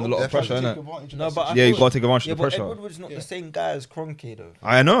Kroenke's probably under a lot of pressure, innit? No, but you got to take advantage of the pressure. Ed Woodward's not the same guy as Kroenke though.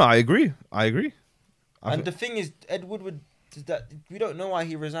 I know. I agree. And the thing is, Ed Woodward, that we don't know why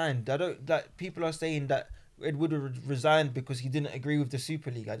he resigned. People are saying that Ed Woodward resigned because he didn't agree with the Super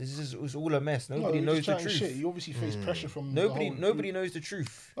League. Like, it was all a mess. Nobody knows the truth. He obviously faced pressure from nobody knows the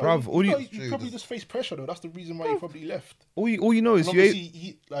truth. Bruv, you probably just faced pressure though. That's the reason why he probably left. All you know is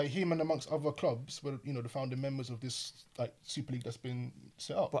him and amongst other clubs were the founding members of this like Super League that's been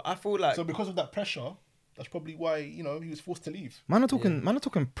set up. But I feel like because of that pressure, that's probably why he was forced to leave. Man are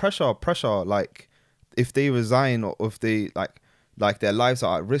talking pressure. Like if they resign or if they like their lives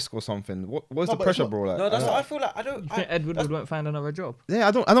are at risk or something. What's the pressure, bro? Like, no, that's what I feel like. You think Ed Woodward won't find another job? Yeah,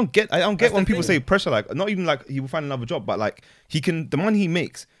 I don't get when people say pressure. Like, not even like he will find another job, but like the money he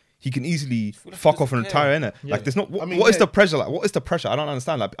makes, he can easily fuck off and retire, innit? Yeah. Like, there's not. What is the pressure? Like, what is the pressure? I don't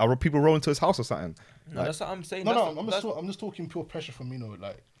understand. Like, are people rolling to his house or something? No, that's what I'm saying. I'm just talking pure pressure from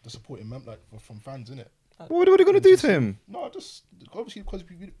like the supporting from fans, innit? What are they gonna do to him? No, just obviously because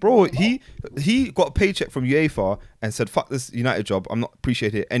bro, he got a paycheck from UEFA and said, "Fuck this United job. I'm not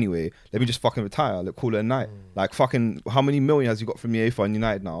appreciating it anyway. Let me just fucking retire. Like, call it a night. Like, fucking, how many million has he got from UEFA and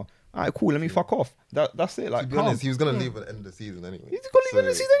United now? Alright, cool. Let me fuck off. That's it. Like, to be honest, he was gonna leave at the end of the season anyway. He's gonna leave at the end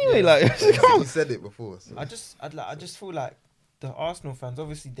of the season anyway. Like, he said it before. So. I just feel like the Arsenal fans,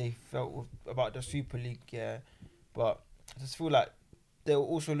 obviously they felt about the Super League, but I just feel like they were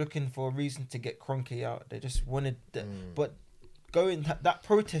also looking for a reason to get Kroenke out. They just wanted but going that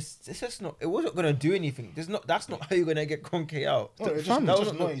protest, it wasn't gonna do anything. That's not how you're gonna get Kroenke out. No, it's just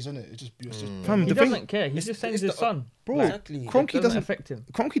noise, isn't it? He doesn't care. He just sends his son. Bro, exactly. Kroenke doesn't affect him.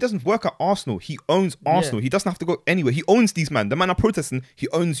 Kroenke doesn't work at Arsenal. He owns Arsenal. Yeah. He doesn't have to go anywhere. He owns these man. The man are protesting. He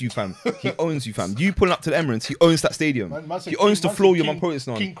owns you, fam. He owns you, fam. You pulling up to the Emirates. He owns that stadium. He owns the floor you're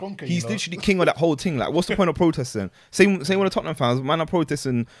protesting on. King Kroenke, he's literally king of that whole thing. Like, what's the point of protesting? Same with the Tottenham fans. Man are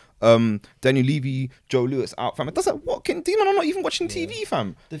protesting. Daniel Levy, Joe Lewis out, fam. It doesn't. What can these men are not even watching TV,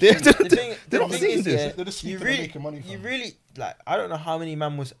 fam? They're not seeing this. You really like. I don't know how many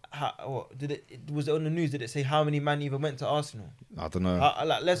man was. Was it on the news? Did it say how many man even went to Arsenal? I don't know.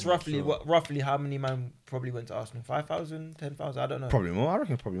 Let's roughly how many man probably went to Arsenal? 5,000, 10,000? I don't know. Probably more. I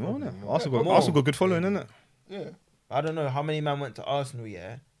reckon probably more. Innit? Arsenal got good following, innit? Yeah. I don't know how many man went to Arsenal.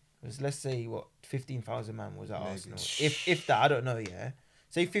 Yeah, let's say 15,000 man was at Arsenal. If that, I don't know. Yeah,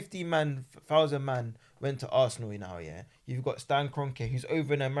 say 15,000 man went to Arsenal now. Yeah, you've got Stan Kroenke who's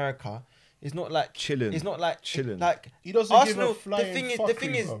over in America. It's not like chilling. It's not like chilling. Like he doesn't Arsenal. Give a The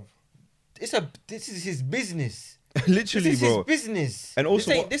thing is, this is his business. Literally, this is bro. his business. And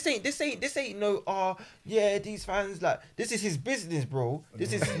also, this ain't no. These fans like this is his business, bro.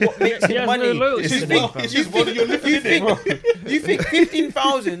 This is what makes him money. You think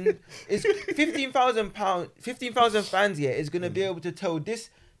 15,000 is 15,000 pounds? 15,000 fans here is gonna be able to tell this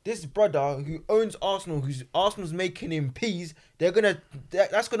brother who owns Arsenal, who's Arsenal's making him peas,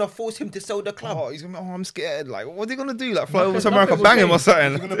 that's gonna force him to sell the club. I'm scared. Like, what are they gonna do? Like, fly over to America, bang him or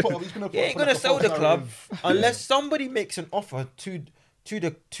something? He ain't gonna sell the club unless somebody makes an offer to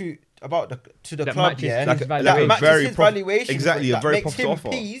the club. Yeah, like that matches his valuation. Exactly, a very profitable offer.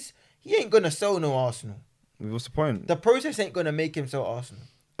 Peas, he ain't gonna sell no Arsenal. What's the point? The process ain't gonna make him sell Arsenal.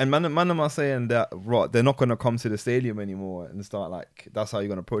 And man are saying that they're not gonna come to the stadium anymore and start like that's how you're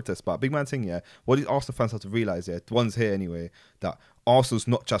gonna protest. But big man thing, yeah. What these Arsenal fans have to realise, yeah, the ones here anyway, that Arsenal's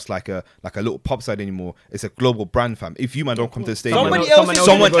not just like a little pub side anymore. It's a global brand, fam. If you man don't come to the stadium,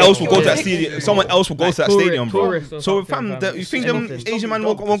 someone else will go to that stadium. Someone else will go to that stadium, bro. So fam, you think them Asian man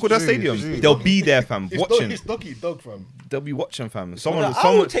won't go to that stadium? They'll be there, fam, watching. It's doggy dog, fam. They'll be watching, fam. Someone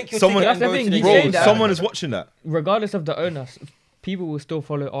is watching that. Regardless of the owners, people will still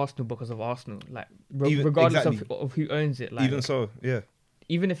follow Arsenal because of Arsenal. Like regardless of who owns it. Like Even so, yeah.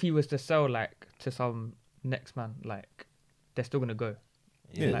 Even if he was to sell like to some next man, like they're still gonna go.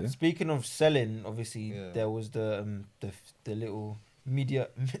 Yeah. Like, speaking of selling, obviously there was the little media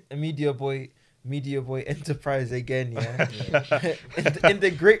boy enterprise again. Yeah, in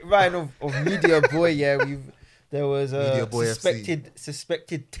the grapevine of media boy. Yeah, there was a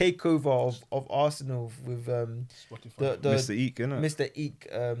suspected takeover of Arsenal with Mr. Eek, innit? Mr. Eek,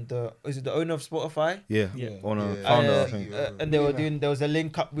 is it the owner of Spotify? Yeah. Owner, founder, I think. And there was a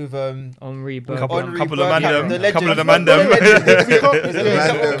link up with Henri Bergkamp. Couple of the legends.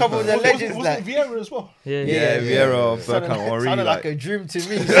 Couple of the legends, Was like it Vieira as well? Yeah. Vieira, Bergkamp, Henri. Sounded like a dream to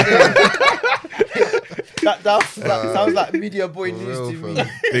me. that sounds like media boy news to me.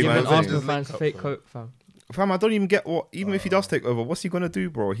 Big man Even thing. Arsenal fans fake coat, fam. Fam, I don't even get what. Even if he does take over, what's he gonna do,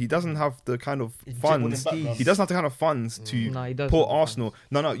 bro? He doesn't have the kind of funds. He doesn't have the kind of funds to he doesn't. put Arsenal.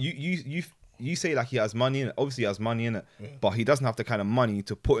 No. You say like he has money in it. Obviously, he has money in it, but he doesn't have the kind of money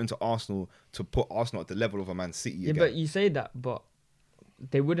to put into Arsenal to put Arsenal at the level of a Man City. Yeah, again. but you say that, but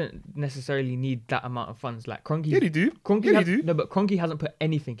they wouldn't necessarily need that amount of funds. Like Kroenke. Yeah, they do. No, but Kroenke hasn't put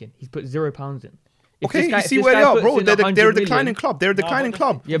anything in. He's put £0 in. Okay, you see where they are, bro. They're a declining club. They're a declining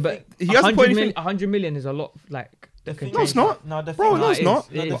club. Yeah, but he hasn't put anything. 100 million is a lot. Like, no, it's not. No, Bro, no, it's not.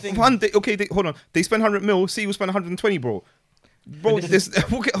 It Hold on. They spend 100 mil. City will spend 120, bro. Bro,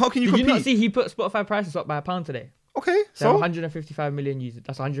 how can you Did compete? you not see he put Spotify prices up by £1 today? Okay, They have so 155 million users.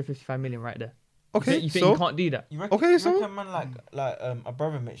 That's 155 million right there. okay, You think so you can't do that? You reckon, Okay, so- reckon man like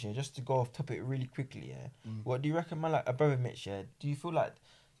Abramovich, yeah, just to go off topic really quickly, yeah. What do you reckon, man, like Abramovich, yeah? Do you feel like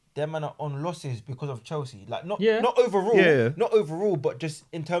them man are on losses because of Chelsea? Like not overall, but just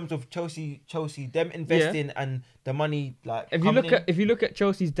in terms of Chelsea, them investing and the money like. If you look at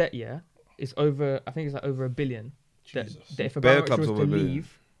Chelsea's debt, yeah, it's over. I think it's like over £1 billion. That if Bare Abramovich clubs was to over £1 billion.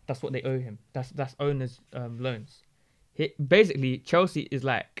 leave, that's what they owe him. That's owners' loans. Basically, Chelsea is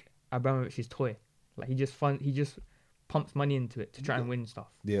like Abramovich's toy. Like he just pumps money into it to try and win stuff.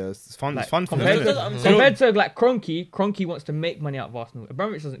 yeah, it's fun. Like, It's fun for compared them. to like Kroenke wants to make money out of Arsenal.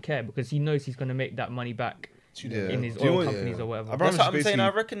 Abramovich doesn't care because he knows he's going to make that money back in his oil companies or whatever. That's what I'm Abramovich saying. I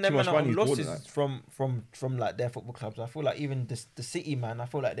basically reckon them too much man are on money, losses more than from like their football clubs. I feel like even the City, man, I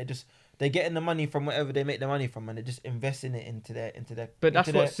feel like they're getting the money from wherever they make the money from, and they're just investing it into their. But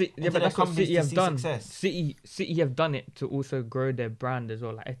that's what City have done. Success. City have done it to also grow their brand as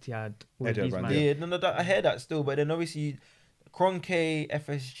well, like Etihad. All of Etihad these brand, man. Yeah, no, I hear that still, but then obviously, Kroenke,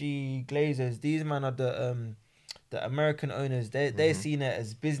 FSG, Glazers, these man are the American owners. They're seeing it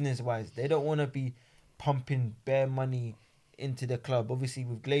as business wise. They don't want to be pumping bare money into the club. Obviously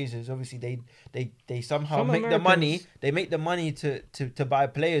with Glazers, obviously they somehow Some make the money. Americans- They make the money to buy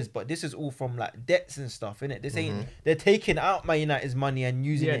players, but this is all from like debts and stuff, innit? This ain't they're taking out Man United's money and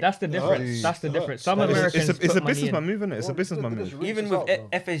using Yeah, it. that's the difference. hurts. That's the It difference. hurts. Some It's- Americans It's a put money businessman in. move, isn't it? It's a businessman move. Even with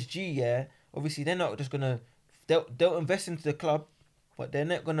FSG, yeah, obviously they're not just gonna they'll invest into the club, but they're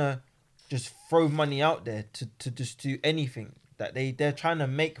not gonna just throw money out there to just do anything. That they're trying to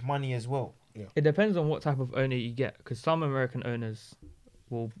make money as well. It depends on what type of owner you get, because some American owners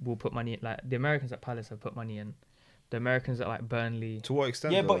will put money in. Like the Americans at Palace have put money in. The Americans at like Burnley. To what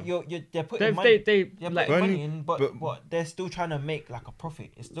extent? Yeah, though? but they're putting They money. they They're like putting Burnley- money in, but but- what they're still trying to make like a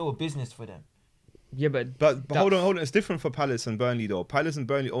profit. It's still a business for them. yeah, but But hold that's- on. It's different for Palace and Burnley though. Palace and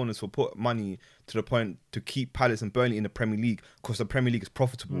Burnley owners will put money to the point to keep Palace and Burnley in the Premier League because the Premier League is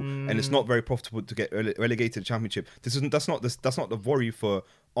profitable and it's not very profitable to get relegated to the Championship. That's not the worry for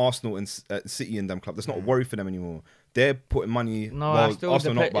Arsenal and City and them club. That's not a worry for them anymore. They're putting money. No, well, it still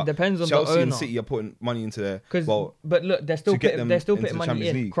Arsenal not, it but depends on Chelsea the and owner. City are putting money into their. But look, they're still to get them they're still into putting the money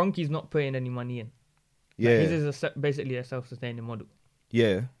Champions in. League. Kroenke's not putting any money in. yeah, His is basically a self-sustaining model.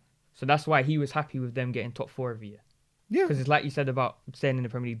 yeah, So that's why he was happy with them getting top 4 every year. yeah. Because it's like you said about staying in the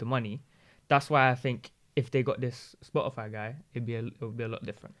Premier League, the money. That's why I think if they got this Spotify guy, it would be a lot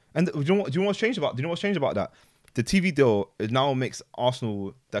different. And do you know what's changed about? Do you know what's changed about that? The TV deal it now makes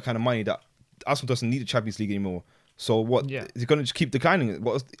Arsenal that kind of money that Arsenal doesn't need the Champions League anymore. So what? Yeah. Is it going to just keep declining?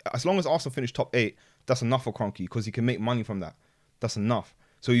 As long as Arsenal finish top 8, that's enough for Kroenke because he can make money from that. That's enough.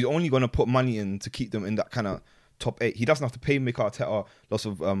 So he's only going to put money in to keep them in that kind of top 8. He doesn't have to pay Mikel Arteta lots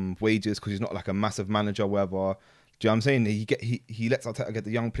of wages because he's not like a massive manager, or whatever. Do you know what I'm saying? He lets Arteta get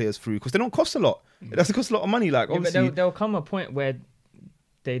the young players through because they don't cost a lot. It doesn't cost a lot of money. Like obviously, but there'll come a point where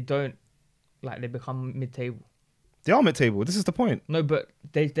they don't, like, they become mid-table. they are mid-table. This is the point. No, but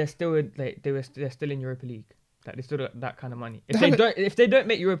they're still they're still in Europa League. Like, they still got that kind of money. They If they don't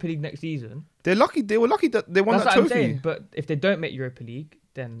make Europa League next season, They're lucky. They were lucky that they won that's that what I'm trophy. saying. But if they don't make Europa League,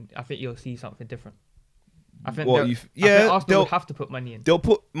 then I think you'll see something different. I think Well, I you- think yeah, Arsenal they'll- would have to put money in. They'll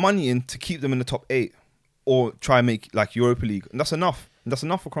put money in to keep them in the top 8, or try and make like Europa League, and that's enough. And that's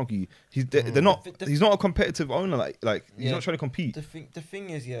enough for Kroenke. They're not. He's not a competitive owner. Like he's Yeah. not trying to compete. The thing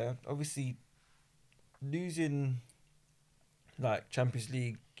is, yeah, obviously losing like Champions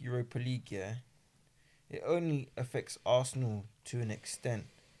League, Europa League, yeah, it only affects Arsenal to an extent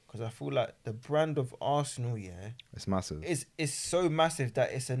because I feel like the brand of Arsenal, yeah, It's massive. is so massive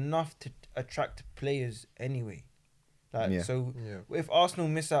that it's enough to attract players anyway. Like Yeah. so, Yeah. if Arsenal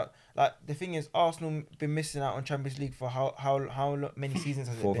miss out, like the thing is, Arsenal been missing out on Champions League for how many seasons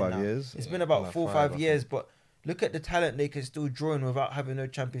has 4 it or been 5 now? years. It's been about Like 4 or 5, 5 I years, think. but look at the talent they can still draw in without having no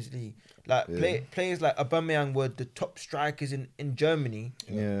Champions League. Like Yeah. players like Aubameyang were the top strikers in Germany,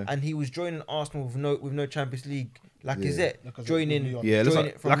 Yeah. and he was joining Arsenal with no Champions League. Lacazette Lacazette joining, with Lyon. Yeah, joining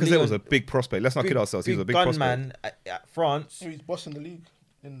it from like I said, Lyon. was a big prospect. Let's not kid ourselves. He was a big prospect. gunman at France, Yeah, he's bossing the league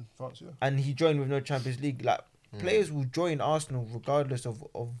in France. Yeah. and he joined with no Champions League. Like players will join Arsenal regardless of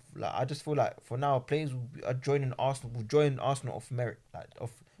like. I just feel like for now, players are joining Arsenal. Will join Arsenal off merit, like of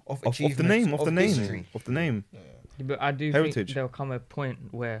Of achievement, the name. Of the name. history. Of the name. But I do Heritage. think there'll come a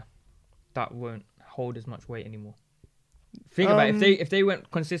point where that won't hold as much weight anymore. Think about it, if they went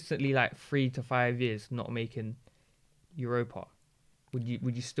consistently like 3 to 5 years not making Europa, would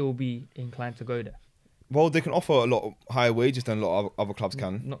you still be inclined to go there? Well, they can offer a lot of higher wages than a lot of other clubs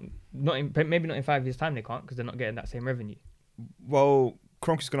can. Maybe not in 5 years' time they can't because they're not getting that same revenue. Well,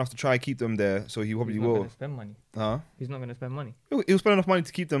 Kroenke's gonna have to try and keep them there, so he probably He's not will. going to spend money. Huh? He's not going to spend money. He'll spend enough money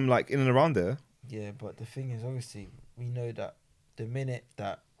to keep them like in and around there. Yeah, but the thing is, obviously, we know that the minute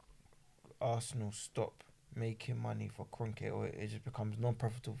that Arsenal stop making money for Kroenke, or it just becomes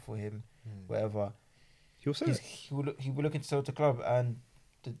non-profitable for him, whatever, He'll say it. he will look into sell the club. And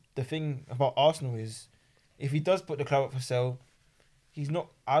the thing about Arsenal is, if he does put the club up for sale,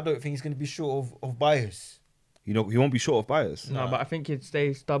 I don't think he's going to be short of buyers. You know, he won't be short of buyers, No, but I think he'd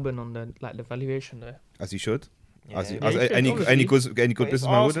stay stubborn on the valuation there. as he should. As Yeah. as Yeah, he should, any obviously. good But it's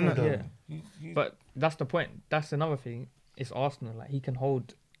businessman would, Arsenal, isn't it? though. Yeah. You- But that's the point. That's another thing. It's Arsenal. Like he can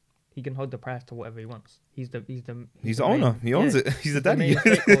hold the price to whatever he wants. He's the owner. main- He owns yeah, it. He's the daddy. main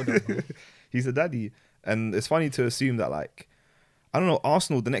stakeholder. He's the daddy. And it's funny to assume that, like, I don't know,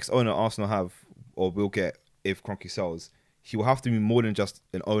 Arsenal, the next owner Arsenal have or will get if Kroenke sells, he will have to be more than just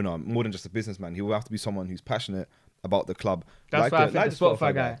an owner, more than just a businessman. He will have to be someone who's passionate about the club. That's why I think the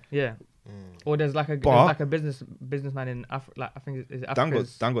Spotify guy. Yeah. Mm. Or there's like a businessman in Africa. Like I think it's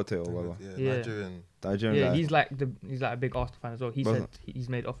Africa's. Dangote or whatever. Yeah, Yeah. Nigerian. Nigerian Yeah, guy. he's like a big Arsenal fan as well. He Wasn't- said he's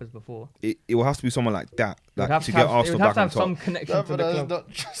made offers before. It will have to be someone like that, It would like have to to get have, it Arsenal would have back to on have top. some connection to the club.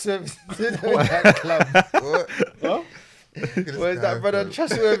 not trustworthy with that club. What? Where's that brother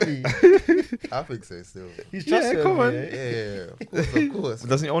trustworthy? I think so still. He's Yeah, trustworthy. come on. Yeah, of course.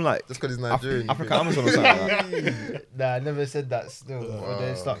 Doesn't he own like Just because he's Nigerian. you African think- Amazon or something like that? Nah, I never said that still. Or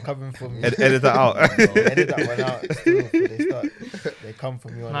they start coming for me. Edit that out. Edit that one out still. They come for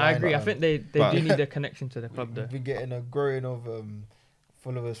me No, online. I agree. I think they But- do need a connection to the club though. We've been getting a growing of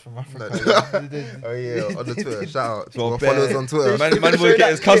followers from Africa. Oh yeah, on the Twitter. Shout out to Well, our bare. followers on Twitter. Man will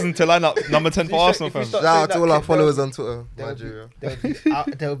get his cousin to line up number 10 for Arsenal if you fans. start- Shout out to all our That followers they'll- on Twitter. Nigeria.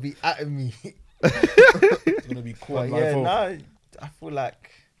 They'll be at me. It's gonna be cool. But yeah, nah, I feel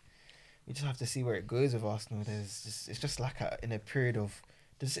like we just have to see where it goes with Arsenal. It's just like in a period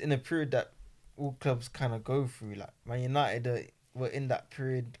that all clubs kind of go through. Like Man United were in that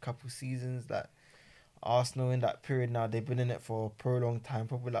period, couple seasons. That Arsenal in that period now, they've been in it for a prolonged time,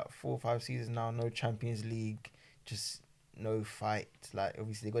 probably like 4 or 5 seasons now. No Champions League, just no fight. Like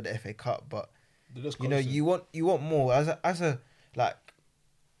obviously they got the FA Cup, but you know you want more as a like.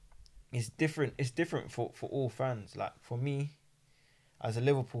 It's different for all fans. Like for me, as a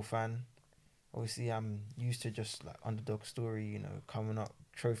Liverpool fan, obviously I'm used to just like underdog story, you know, coming up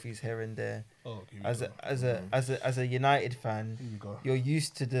trophies here and there. As a United fan, Here we go. you're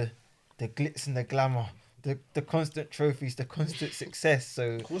used to the glitz and the glamour the constant trophies, the constant success.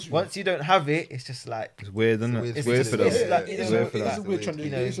 So course we once you don't have it, it's just like It's weird, isn't it? It's It's weird weird for them. it's like, It's you know, weird for It's them. a weird trend. you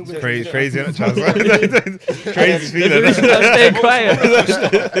know, It's a weird Crazy, trend. crazy, isn't it, Charles? Crazy feeling. Stay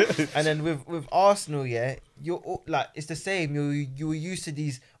quiet. and then with Arsenal, yeah, you're like it's the same. You were used to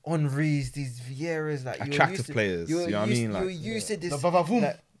these Henrys, these Vieiras, like you were Attractive used to, players, You were you know what I used, mean? you were Like, used to this, The vavavoom.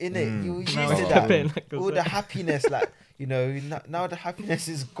 like, innit? You were used Now to it's that. Pepe, like I All said. the happiness, like you know, now the happiness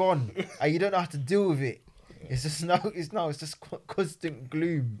is gone, and you don't know how to deal with it. It's just it's just constant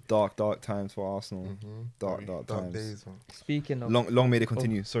gloom. Dark times for Arsenal. Mhm. Dark Dark times. days, man. Speaking of Long may they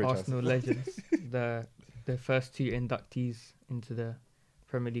continue. Sorry, Charles. Arsenal legends, the first two inductees into the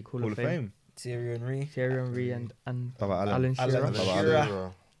Premier League Hall Hall of Fame, Thierry Henry. Thierry Henry and Baba Alan. Alan Shearer. Alan Baba Shearer.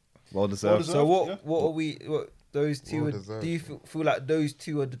 Alan. Well deserved. So what yeah. what are we? What those two? Well Are, deserved, do you feel like those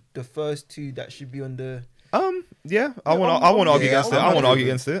two are the first two that should be on the? Yeah, I Yeah, want I'm- to argue yeah, against it. I'm I want to happy argue with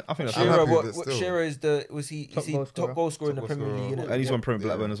against it. I think that's I'm Shearer, happy what, with it what still. Shearer is the was he Top is he goal scorer. top goal scorer in the Top Premier goal League? scorer. innit? and he's Yeah. won Premier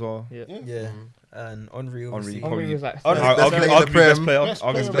Blackburn as well. Yeah. Yeah. Yeah, and Henry obviously. Henry Henry was like Henry- I'll best give player in best the Prem. player. Best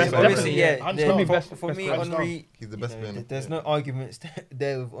I'll give player best in the player. Prem. Obviously, Yeah, yeah. hands there- down. for me, Hands down. Henry. He's the you best know, player in the there's no arguments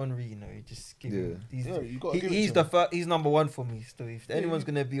there with Henry. You know, you just give him. Yeah, you gotta give it He's to the him. first. He's number one for me. Still, if anyone's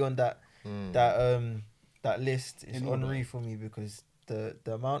gonna be on that that list, it's In order. Henry for me because the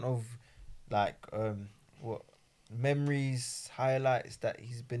amount of like what memories, highlights that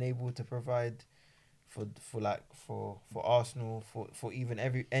he's been able to provide for Arsenal, for even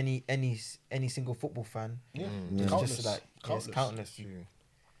any single football fan. Yeah. Yeah. It's Countless. just like it's countless.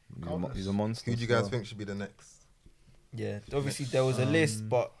 He's a monster. Who do you guys think should be the next? Yeah, obviously there was a list,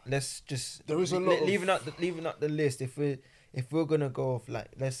 but let's just There is a lot of- leaving out the list. If we're gonna go off like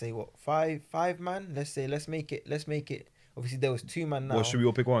let's say what five man, let's make it. Obviously there was 2 man now. Well, should we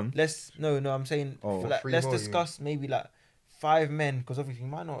all pick one? No, I'm saying Oh. like, 3 let's more, you discuss maybe like 5 men because obviously we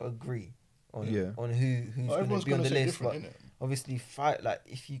might not agree on Yeah. on who's Oh, gonna everyone's be on gonna the say list, but different, innit? obviously 5 like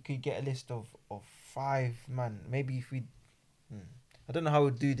if you could get a list of 5 man, maybe if we I don't know how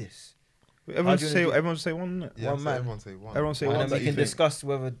we'd do this. Everyone do you should wanna say. do- Everyone should say one. innit? Yeah, One so man. everyone say one. Everyone say And one then that we you can think. discuss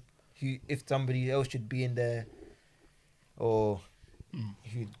whether if somebody else should be in there or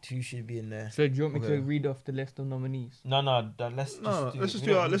who should be in there. So do you want me Okay. to read off the list of nominees? No, let's just No, do let's just we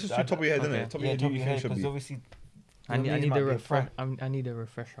do don't let's need just to- do top of your head, Okay. innit? Top of Yeah, your top head, of who your you head think should because be? obviously I need nominees might a be a refresh. prank. I need a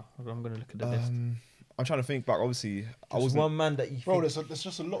refresher. I'm gonna look at the list. I'm trying to think back. Obviously, I Just wasn't. one man that you Bro, think. there's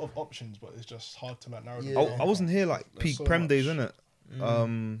just a lot of options, but it's just hard to like narrow Yeah. them down. I wasn't here like There's peak so Prem much. days, innit?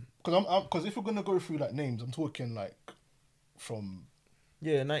 Mm. Because if we're gonna go through like names, I'm talking like from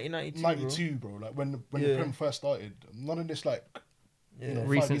Yeah, 1992. 92, bro. Like when the Yeah. Prem first started. None of this like Bro. you know, Yeah.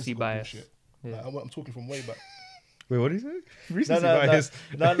 5 years Recency ago bias. bullshit. Yeah. Like, I'm talking from way back. Wait, what did he say? No, Recency no, bias.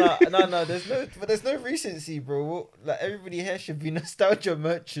 no. There's no recency, bro. What, like everybody here should be nostalgia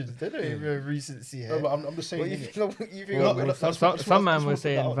merchants. They don't even have recency here. No, but I'm just saying. What you innit? think? What you think? Well, of well, it? that's Some, what- that's some what- man that's was what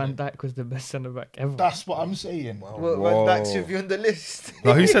saying put Van that out Dijk was the best centre back ever. That's what I'm saying. Wow. Well, Van Dijk Whoa. should be on the list.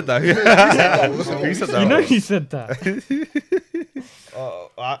 No, who said that? Who said that? You know he said that.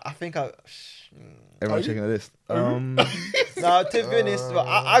 I think I. Everyone checking the list. Nah, to be honest, but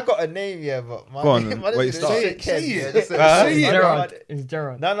I got a name, yeah, but my Go on, name, then. Wait, start. Say it, say it. Just say Say it. Gerrard. It's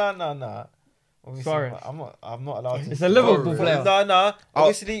Gerrard. No. Obviously, Suarez. I'm not allowed to. It's a Liverpool player. No.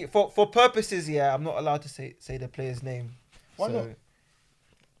 Obviously, for purposes, yeah, I'm not allowed to say the player's name. Why So, not?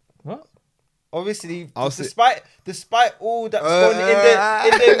 What? Obviously, I'll say- despite all that's gone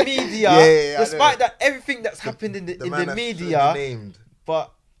in the media, Yeah, I despite know. that everything that's happened in the man that media, should be named.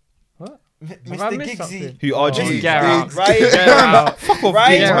 but What? Mr. Have I missed Giggsy, something? Who Oh, RG? get out. right? Get out. Fuck off, Right.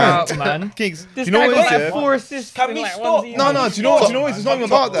 Giggs, Get man. out, man. Giggs. Do This you know guy what got it like is? 4 assists. Can in we like stop? one season. No. Do you know what? It's not even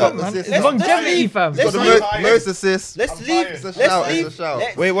about that. Man, Let's it's longevity, fam. let's Got leave- the most assists. Let's I'm leave. tired. It's a Let's shout, leave. it's a shout.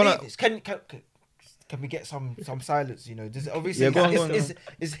 Let's Wait, why leave. Can we get some silence? You know, there's obviously Yeah, go on, go on.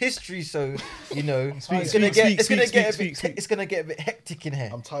 it's history, so you know Speak, it's gonna speak, get speak, speak. it's gonna get a bit hectic in here.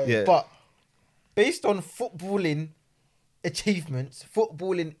 I'm tired. Yeah. But based on footballing achievements,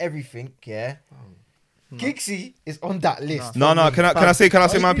 footballing everything, yeah, Giggsy is on that list. No. Can I say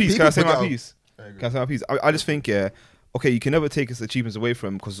my piece? Can I say my People piece? Can I say my piece? I just think okay, you can never take his achievements away from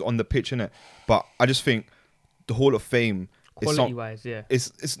him because it's on the pitch, innit? But I just think the Hall of Fame is Quality wise, yeah.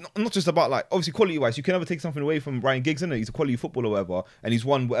 it's not just about like obviously quality wise. You can never take something away from Ryan Giggs, innit? He's a quality footballer, or whatever, and he's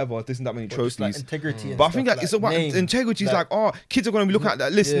won whatever. This and that many Just like trophies. integrity. And But I think stuff, like it's about name, integrity. It's like- like, kids are going to be looking at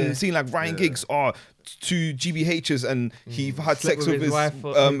that list Yeah. and seeing like Ryan Yeah. Giggs, 2 GBHs and he had Slept sex with with his wife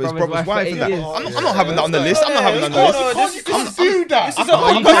for- his brother's wife and that. years. I'm not having that on the list. I'm not having that on the list. You can't do that. I'm not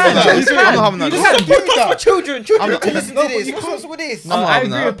having that. You can. I'm not having that. You on the can. list. do that. Children I'm not- to listen to this. you What's with this? No, I'm not I having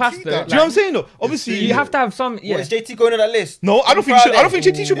agree that. with Pastor. Do that. Do you know what I'm saying though? Obviously, You have to have some. What, Yeah. is JT going on that list? No, I don't think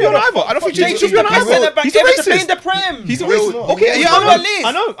JT should be on either. I don't think JT should be on either. He's a racist. the Prem. He's a will racist. not. Okay, He yeah, will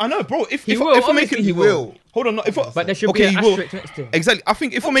not. I know, bro. If He will, we're obviously making, he will. Hold on, But there should okay, be an he will. asterisk next to him. Exactly. I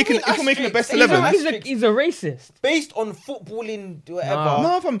think if we're making the best 11, He's a racist. Based on footballing, whatever. Nah.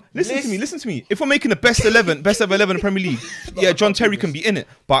 no, fam, listen to me. If we're making the best 11, best of 11 in the Premier League, yeah, John Terry can be in it.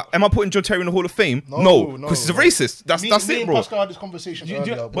 But am I putting John Terry in the Hall of Fame? No, because he's a racist. That's Me it, and bro. Pascal had this conversation earlier.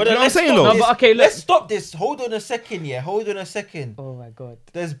 But You know then what I'm let's saying, stop though? this. No, but okay, let's let's- stop this. Hold on a second, yeah. Hold on a second. Oh my god.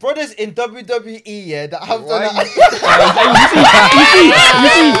 There's brothers in WWE, yeah, that have done Why that.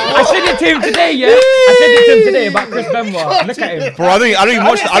 I said it to him today, yeah. I said it to him today about Chris Benoit. Look at him. Bro, I don't even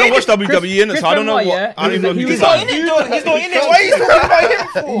watch. I don't watch WWE in it, Chris so I don't know Benoit, what. yeah, I don't even know he who was this He's like- not in it, though. He's not in it. Why are you talking about him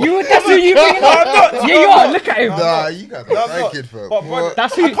for? That's who you bringing up. Yeah, you are. Look at him. Nah, you guys No, are I'm not. naked, bro. But brother,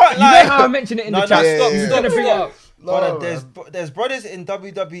 That's who. I You can't know lie. how I mentioned it in the No, chat. stop, He's stop, gonna bring it stop. up. Brother, No, there's brothers in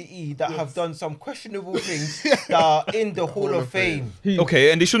WWE that have done some questionable things that are in the Hall of Fame.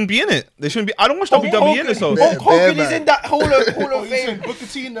 Okay, and they shouldn't be in it. They shouldn't be. I don't watch WWE in it, so. Bear- Hulk Hogan Bear is man. in that Hall of Oh, you Fame. said Booker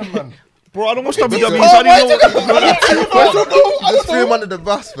T and them, man. Bro, I don't watch Oh, WWE, so why I don't know. Just threw him under the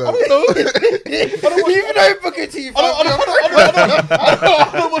bus, fam. Even though Booker T, I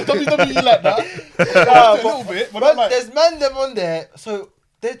don't watch WWE like that. Nah, A little bit, but but not like. there's man them on there, so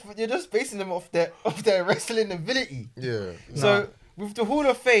you're just basing them off their wrestling ability. Yeah. So with the Hall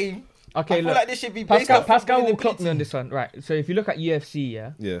of Fame, Okay, I feel look. like this should be based Pascal off will clock me on ability. this one, right? So if you look at UFC,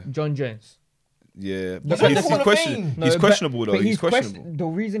 yeah, Yeah. John Jones. Yeah, But but that's the Hall of Fame. he's No, questionable though. but He's questionable. The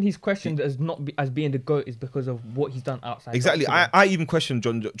reason he's questioned as not as being the goat is because of what he's done outside. the Exactly. octagon. I even question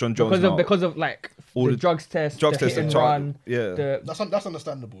John Jones because of like All the the drugs test, drugs the test hit and and char- run. yeah. That's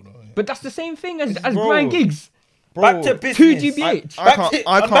understandable, though. Yeah. But that's the same thing as Bro. Brian Giggs. Back to business. 2 GBH. I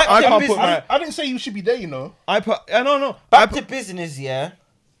can't put my. I didn't say you should be there, you know. I don't know. Back to business, yeah.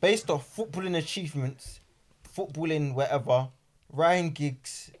 Based off footballing achievements, footballing whatever. Ryan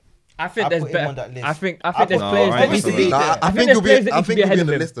Giggs. I think I there's put him on better. that list. I think I there's put- players No, that need Ryan to be. Giggs. Nah, I think there's he'll players be. that I need to think be he'll ahead be of in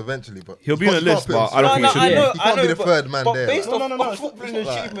the him. list eventually, but He'll be in the you can't list, put but him- I don't think he should be. I He can't be the but- third man but there, based like. off No, of it's not footballing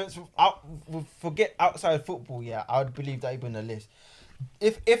like- achievements, forget outside football. Yeah, I would believe that he'd be on the list.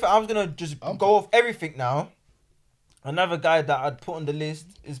 If I was gonna just go off everything now, another guy that I'd put on the list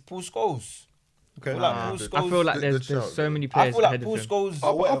is Paul Scholes. Okay. I feel like Paul I Scholes. feel like Good there's shout, so yeah. many I players feel like ahead Paul of him.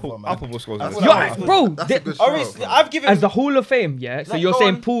 Scholes. Whatever, man. Apple scores. I as feel well. like- Yeah, bro. That's a good Obviously, shout, I've given As the Hall of Fame, yeah. So Like, you're go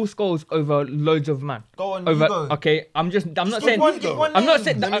saying on. Paul Scholes over loads of man. Go on, Over you go. okay. I'm not Give saying. one- give one I'm not name.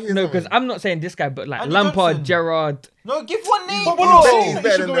 saying Let me hear no, something. because I'm not saying this guy, but like Andy Lampard, Johnson. Gerrard. No, give one name, But bro. we're not saying He's that better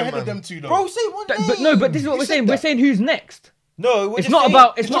you should than go them, ahead of man. them two, though. Bro, say one name. But no, but this is what You we're said saying. that. We're saying who's next. No, we're It's just not saying-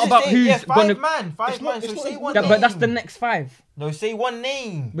 about- it's we're not just about saying, who's yeah, five gonna- man. It's not- So it's say not- one Yeah, name. but that's the next 5. No, say one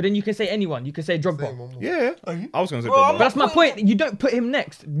name. But then you can say anyone. You can say Same Drogba. one more. Yeah. I was gonna say. Bro, I'm Drogba. But that's my Putting point. You don't put him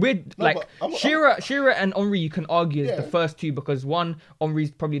next. We're like but I'm- Shearer and Henry. You can argue is the Yeah. first two because one,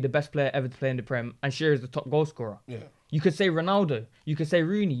 Henry's probably the best player ever to play in the Prem, and Shearer's the top goal scorer. Yeah. You could say Ronaldo. You could say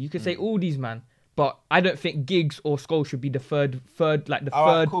Rooney. You could say all these man. But I don't think Giggs or Scholes should be the third like the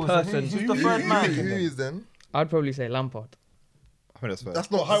Alright, third cool. So person. who's the third man? Who is then? Oh, I'd probably say Lampard. I think that's fair. That's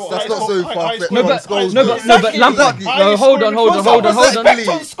not. High- That's high- not so high- far high- fetched. No, but Scholes no, though. but no, but Lampard. No, hold on. What's I'm not.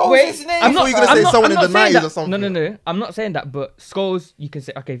 You I'm gonna say not, someone I'm in not the saying 90s or that. something? No. I'm not saying that. But Scholes, you can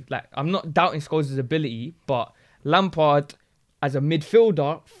say okay. Like I'm not doubting Scholes' ability, but Lampard as a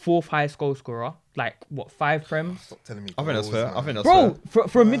midfielder, 4th highest goal scorer. Like what 5 Prems? Stop telling me. I think that's goals, fair. man. I think that's Bro, fair.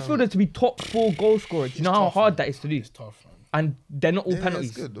 for a midfielder to be top 4 goal scorer, do you know how tough, hard man. that is to do? It's tough, man. And they're not all Yeah, penalties.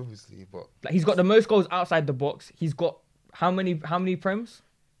 it's good, obviously, but Like he's got the most goals outside the box. He's got how many Prems?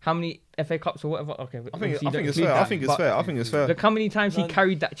 How many FA Cups or whatever? Okay, I obviously think you don't it's include fair. I that, think it's but fair. I think it's fair. Look how many times he No.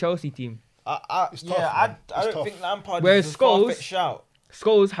 carried that Chelsea team. It's Yeah, tough, I man. don't It's tough. think Lampard Whereas is a far-fetched Scholes- shout.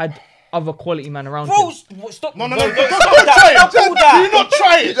 Scholes had other quality man around Bro, him. stop. No, Don't don't stop try that. it. Stop all that. Do not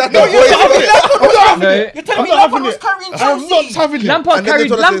try it. Just No, the you're voice not having of it. it. I'm not having No. it. You're telling I'm me not Lampard having was it. carrying I'm Chelsea? not having it. Lampard And then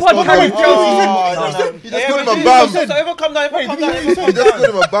carried they're trying to say Lampard stop carried it. Chelsea. He just called him a bum. So everyone calm down. Everyone calm down. He just called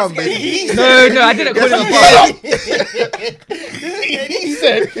him a bum, basically. No, I didn't call him a bum. He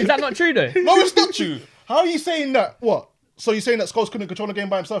said, Is that not true though? no, it's not true. How are you saying that? What?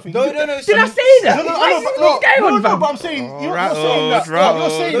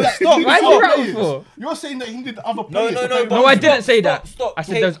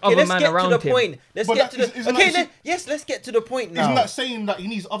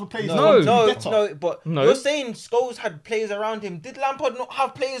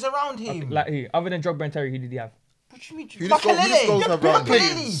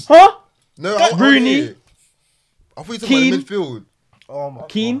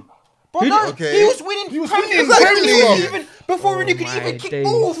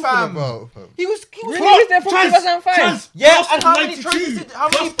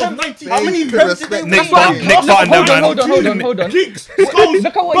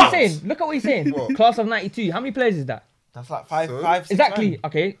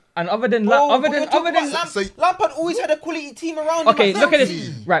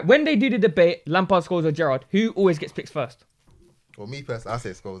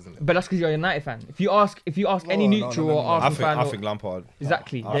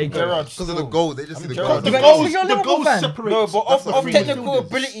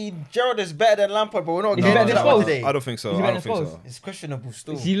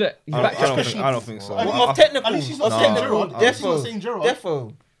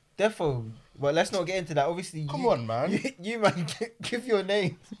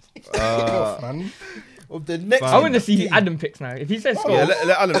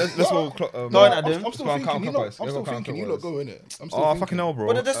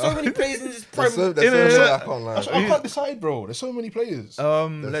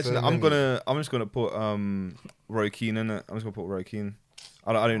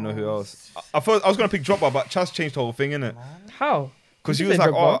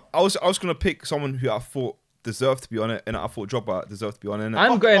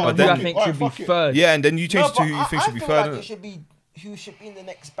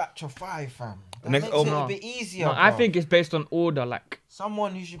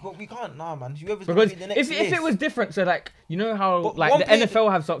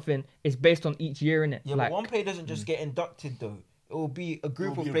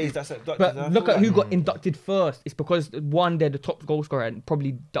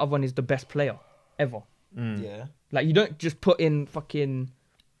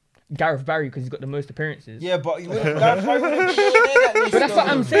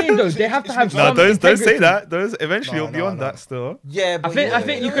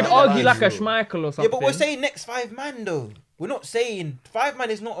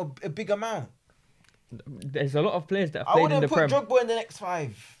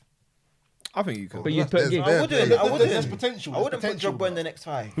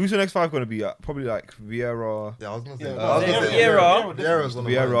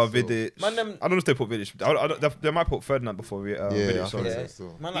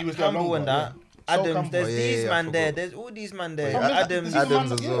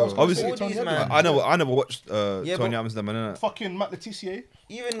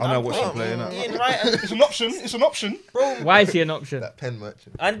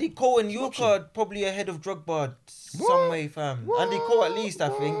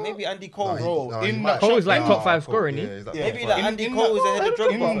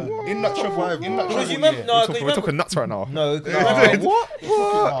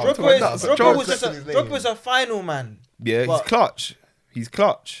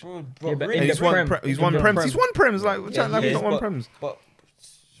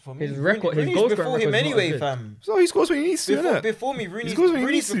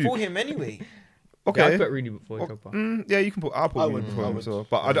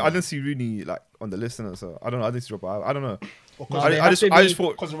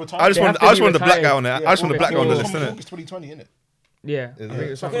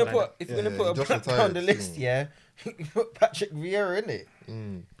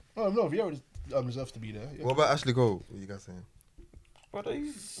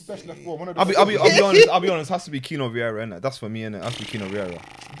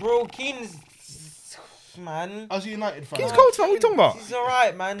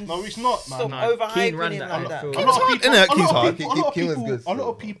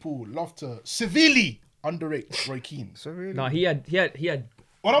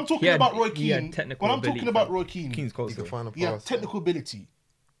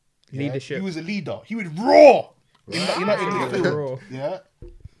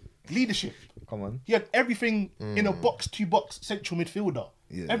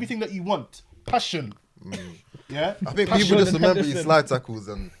 passion. Yeah, I think Passion people just and remember his Henderson. slide tackles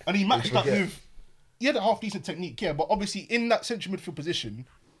and And he matched that forget. with. He had a half decent technique, yeah, but obviously in that central midfield position,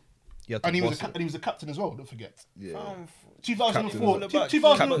 And he was a captain as well. Don't forget. Yeah. 2004.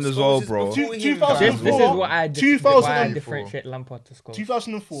 Captain as well, bro. 2004. This is what I 2004. differentiate Lampard to Scholes.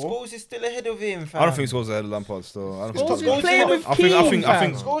 2004. Scholes is still ahead of him, fam. I don't think Scholes is ahead of Lampard still. I don't think Scholes Scholes is playing with I Keane.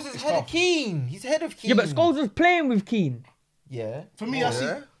 think Scholes is ahead of Keane. He's ahead of Keane. Yeah, but Scholes was playing with Keane. Yeah. For me, I see.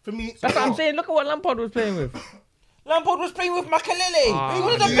 For me, That's what I'm saying. Look at what Lampard was playing with. Lampard was playing with Makalele. He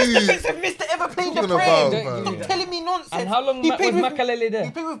was the best defensive mid to ever play in the Talking about, Prem. man. Stop telling me nonsense. And how long He was played with- Makalele there?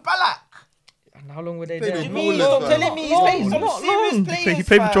 He played with Ballack. And how long were they Played there? with You mean Ballers, stop man. telling me he's playing some Not serious long. players, he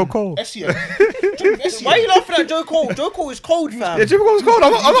played with Joe fam. Cole. Essien. Why are you laughing at Joe Cole? Joe Cole is cold, fam. Yeah, Joe Cole's cold.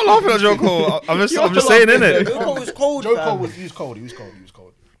 I'm not laughing at Joe Cole. I'm just saying, innit? Joe Cole is cold, Joe fam. Cole was cold. He was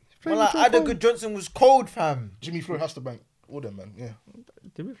cold. Well, like, Adagur Johnson was cold, fam. Jimmy Floyd has to bank. All them, man. Yeah.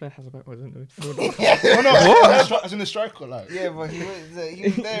 Jimmy Floyd has a back, wasn't it? Oh no. As in a striker, like. Yeah, but he was there.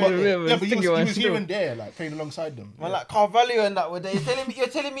 Yeah, but he was here and there, like playing alongside them. Man, like Carvalho and that were there. You're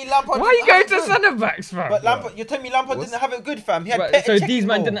telling me Lampard. Why are you didn't going have to it good? centre backs, fam? But Lampard, you're telling me Lampard didn't have it good, fam. He had Right, Petr so Cech these in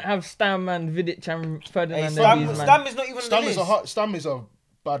man goal. didn't have Stam man, Vidic and Ferdinand. Hey, and Stam these man. Stam is not even on Stam the is list. Stam is a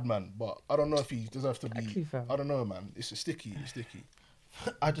bad man, but I don't know if he deserves to be. Exactly, fam. I don't know, man. It's sticky.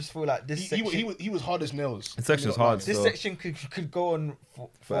 I just feel like this section, He was hard as nails. This section's hard. this So. section could go on for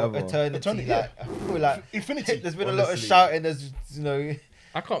Forever. eternity. Eternity, Like, I feel like Infinity. there's been a lot of honestly. shouting. There's you know.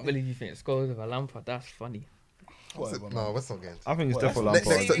 I can't believe you think Scholes over Lampard. That's funny. Whatever, man. No, let's not get into I think it's Well, definitely next-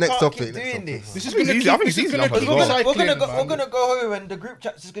 Lampard. next- We can't topic, keep next doing topic. this. This is I think gonna it's keep. easy. I think This it's is easy gonna Lampard keep as well. cycling, We're gonna go home and the group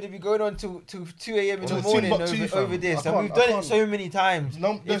chats is gonna be going on till 2 a.m. in To the the morning Timbuktu, fam. over this, I and we've can't- done I it can't. so many times.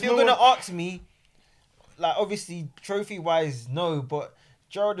 No, there's If you're no gonna one- ask me, like obviously trophy wise, no, but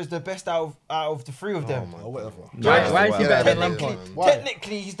Gerrard is the best out of the three of them. Or whatever. Why is he better than Technically, Lampard? Why?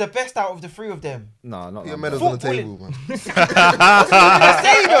 technically, he's the best out of the three of them. No, not Put your Lampard. medals on the Footballing. table, man. That's what I'm gonna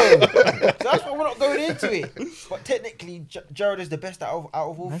say though. So that's why we're not going into it. But technically, Gerrard is the best out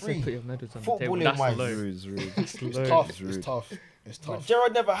of all I say put three. your medals on the table. Footballing That's wise. low. Rude, rude. It's low. tough. It's It's rude. tough. It's But tough.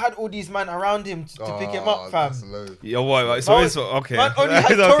 Gerrard never had all these men around him to pick him up, fam. That's low. Yo, what? So Man- it's okay. man only had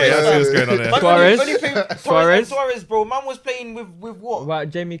Okay, Torres, I see what's going on there. Man Suarez? only played Suarez? Suarez, bro. Man was playing with what? What about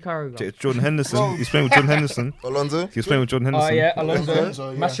Jamie Carragher? Jordan Henderson. He's playing with Jordan Henderson. Alonso, He was playing with Jordan Oh Henderson. yeah, Alonso,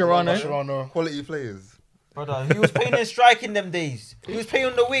 Alonso, yeah. Mascherano. Mascherano. quality players. Brother, he was playing in striking them days. He was playing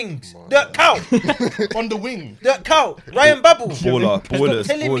on the wings. Dirk Cow. On the wing. Dirk Cow. Ryan Babel. Baller, ballers,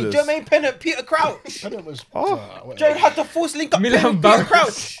 Stop telling me ballers. Jermaine Pennant, Peter Crouch. Pennant was. Oh. Gerrard had to force link up Milan Pennant with Peter Barros.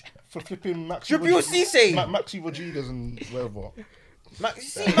 Crouch. For flipping Maxi. Gabriel Cisse. Maxi Rodriguez and whatever.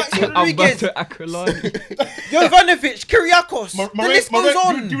 Maxi Rodriguez. Alberto Akrolani. Jovanovic. Kyrgiakos. The list goes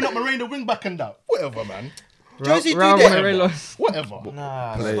on. Do not Moreno wing back and that. Whatever, man. Josie Raul Dudek. Morelos. Whatever.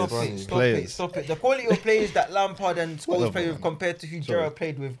 Nah, Players, stop it, stop players. it, stop it. The quality of players that Lampard and Scholes Whatever, play with man. compared to who Gerrard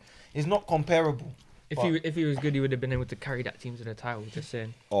played with is not comparable. If he was good, he would have been able to carry that team to the title. Just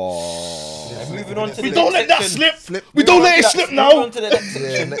saying. Oh. Moving on to We the don't next let that section. slip. We don't let it slip Moving now. on to the next Yeah,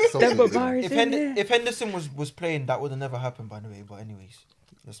 section. next Demba topic. Ba is If, in there. if Henderson was playing, that would have never happened, by the way. But anyways,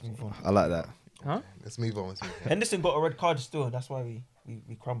 let's move on. I like that. Huh? Let's move on. Henderson got a red card still. That's why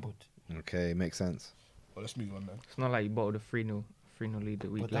we crumbled. Okay, makes sense. Well, let's move on then. It's not like you bottled a 3-0 lead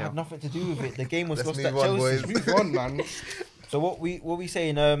that week But that later. had nothing to do with it. The game was Let's lost move at on, Chelsea. boys. Move on, man. So what we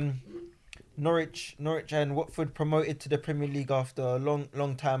saying? Norwich and Watford promoted to the Premier League after a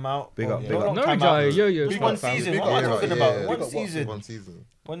long time out. Big Or up, not big long up. time Norwich are out. a yo-yo Just squad, one fam. season. Big What am I up, talking yeah, about? yeah. One Big up season. One season.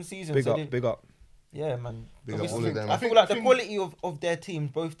 One season. Big so up, they- big up. Yeah, man. Big up Obviously, all of them. I I feel think- like I the think- quality of their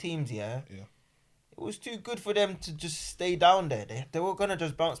teams, both teams, yeah, Yeah. it was too good for them to just stay down there. They were gonna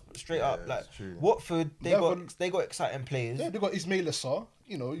just bounce straight up. Like that's true. Watford, they Never- got exciting players. Yeah, they got Ismail Assar.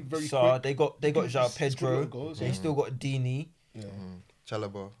 You know, very So quick. they got João He's good Pedro. at goals, They yeah. still got Dini. Yeah.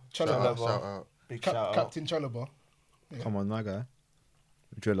 Chalobah. Chalobah. Shout out. Big shout out. Captain Chalobah. Come on, my guy.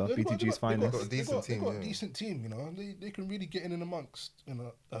 Driller, They got- BTG's they got- finest. got a decent they team, got a yeah. decent team, you know. They can really get in and amongst, you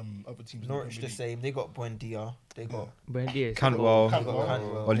know, other teams. in Norwich the Premier League. same. They got Buendia. They got Buendia. Cantwell, Cantwell.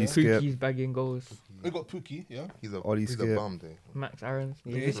 Cantwell. Ollie Skip, Pookies bagging goals. They got Pookie, yeah. He's a Ollie he's a Skip. bum day. Max Aarons.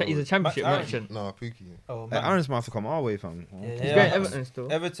 Yeah, He's a championship Max merchant. No, Pookie. Oh Hey, man. Aaron's might have to come our way, fam. Yeah, He's yeah. going Everton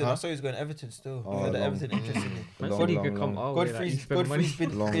still. Everton. Huh? I saw he's going Everton still. Oh, Yeah, the long. Everton interested me. Man Long, said he long, could come long. our way. Like, Godfrey's he spent money.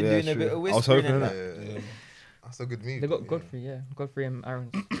 been Long, doing yeah, a bit true. of I was whispering. hoping and that. that. Yeah. That's a good move. They got yeah. Godfrey, yeah. Godfrey and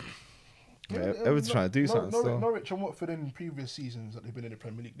Aarons. Yeah, Everton's trying to do something still. Norwich and Watford in previous seasons that they've been in the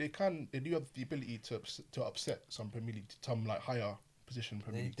Premier League, they do have the ability to upset some Premier League, some like higher position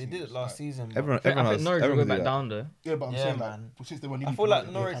Premier League They did it teams, last like- season. but Everyone, I think everyone has. Norwich will Everyone go can do back that. down though. Yeah, but I'm Yeah, saying man. like since they were I newly feel like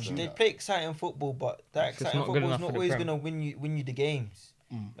promoted, Norwich can do they that. play exciting football, but that It's just exciting not good football is enough not for the always Prem. gonna win you the games.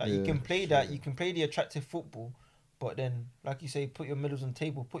 Like you Yeah, can play that, you can play the attractive football, but then like you say, put your medals on the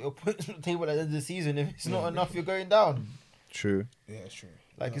table, put your points on the table at the end of the season. If it's not enough, you're going down. True. Yeah, it's true.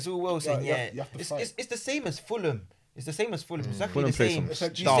 Like it's all well saying, you have to fight. it's the same as Fulham. It's the same as Fulham. Exactly Fulham the play same. some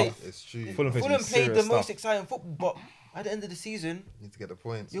You stuff. say It's true. Fulham plays some Fulham played the serious most stuff. exciting football, but at the end of the season, You need to get the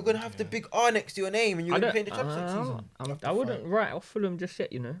points. you're gonna have the big R next to your name, and you're I gonna be don't. playing the Champions League season. I wouldn't write off Fulham just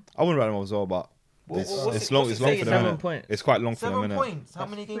yet. You know, I wouldn't write them off as well, but What's it's it- long. what's It's it long saying? for them. 7 innit? points. It's quite long for them. 7 innit? points. How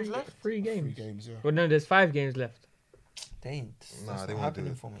many games left? 3 games. 3 games, yeah. Well, no, there's 5 games left. They ain't. Nah, That's they not won't do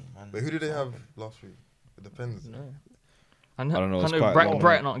happening it. for me, man. But who did they It's not have happening. last week? It depends. No. I don't know, it's I quite Brighton, long.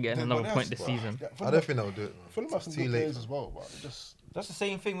 Brighton not getting They- another but they point have- this season. Yeah, I don't think they'll do it. Man. Fulham have It's some too good late. players as well, but just That's the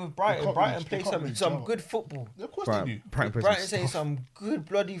same thing with They Brighton. can't Brighton really- plays they can't really some gel. good football. of course they do. Brighton plays Brighton some saying stuff. some good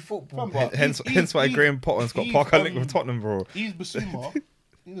bloody football. Fam, But Hence why Graham Potter's got he's, Parker linked with um, Tottenham, bro. He's Basuma.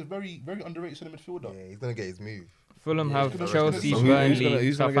 He's a very, very underrated centre midfielder. Yeah, he's gonna get his move. Fulham Yeah, have he's gonna- Chelsea, So who's Burnley, who's gonna get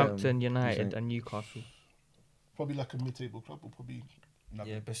him, Southampton, you United, think? and Newcastle. Probably like a mid-table club, or probably. yeah,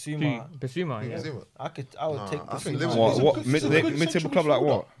 Who? Basuma. Basuma, yeah. Zuma. I would Nah, take I think Basuma. Liverpool- What? He's a What? good- he's a Mid good table central club like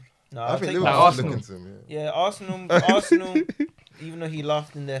what? No, I I'll think take Liverpool Like are Arsenal. looking to him. Yeah, Arsenal, even though he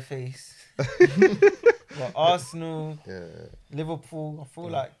laughed in their face. But Arsenal, Yeah. Liverpool, I feel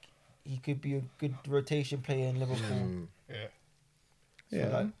like he could be a good rotation player in Liverpool. Mm. Yeah. So Yeah.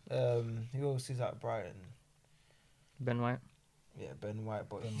 like, who else is at Brighton? Ben White. Yeah, Ben White,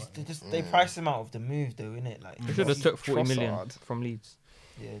 but Ben White, they price him out of the move though, innit? Like They should have took 40 million Trossard. from Leeds.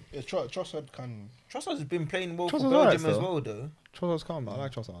 yeah, Yeah, Trossard can. Trossard's been playing well for Trossard's alright Belgium as still. well though. Trossard's calm. I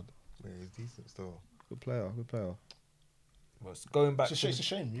like Trossard. Yeah, he's decent still. Good player. Good player. But going back It's to a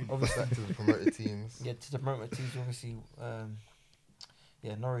shame, really. obviously, Back to the promoted teams. yeah, to the promoted teams, obviously,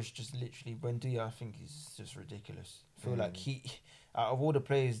 yeah, Norwich just literally Buendia, I think is just ridiculous. I feel like he, out of all the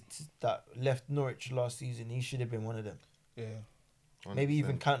players that left Norwich last season, he should have been one of them. Yeah. Maybe 100%.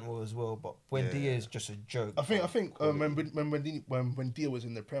 even Cantwell as well, but Buendia Yeah. is just a joke. I think when Dia was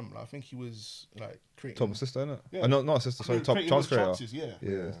in the Prem, like, I think he was like creating Top assist, innit? Yeah. not assist. Sorry, top creating chance those creator. chances, yeah.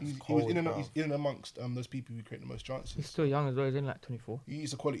 Yeah. He's Cold, in and bruv. he's in and amongst those people who create the most He's chances. still young as well. He's only like 24.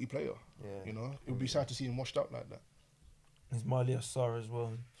 He's a quality player. Yeah. You know, it would be sad to see him washed up like that. There's Marley Assar as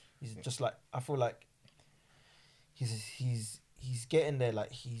well. He's just like, I feel like he's getting there.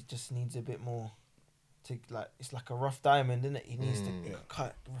 Like he just needs a bit more to like. It's like a rough diamond, isn't it? He needs to Yeah.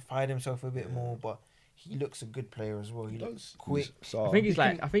 refine himself a bit more. But he looks a good player as well. He He looks does. quick. So, I think he's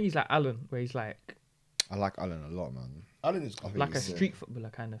like Alan, where he's like I like Allen a lot, man. Alan is I good. think like a he's, street footballer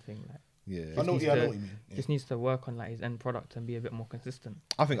kind of thing. Like Yeah. I know needs what to- you mean. Yeah. just needs to work on like his end product and be a bit more consistent.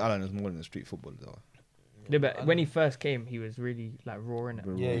 I think Allen is more than a street footballer though. Yeah, but when he first came, he was really like roaring it.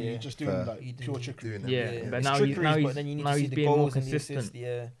 Yeah, He's yeah. just doing Fair. like He do- pure trickery. doing it. Yeah, but It's now trickeries, he's but then you need now to see he's the being goals more and the consistent. assists.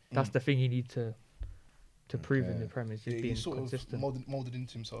 Yeah. That's the thing he need to prove in Okay. the Prem is just Yeah, being he's sort consistent. of molded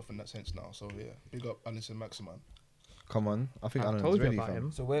into himself in that sense now. So yeah, big up Alison Maximan. Come on, I think I Allen told is you ready, about fam.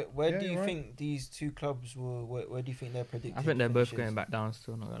 him. So where Yeah, do you you're right. think these two clubs will? Where do you think they're predicted? I think they're both finishes? going back down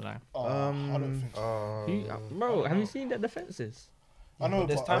still. Not gonna lie. Oh, I don't think. So. Bro, have you seen their defenses? I know, But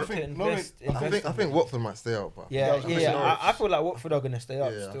there's but time I to think invest. I think Watford might stay out, but Yeah, was gonna say yeah. Norwich. I feel like Watford are going to stay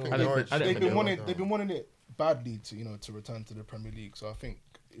up Yeah, I still. think I don't Norwich- think- I don't they've think been wanting down. they've been wanting it badly to return to the Premier League. So I think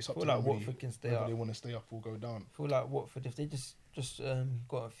it's up I to feel like them Watford can stay whether up. they want to stay up or go down. I feel like Watford, if they just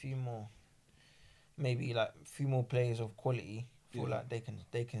got a few more, maybe like a few more players of quality, I feel Yeah. like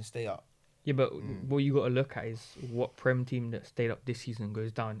they can stay up. Yeah, but what you got to look at is what Prem team that stayed up this season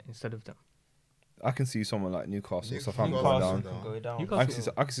goes down instead of them. I can see someone like Newcastle, Newcastle Southampton Newcastle going Newcastle down. can go down.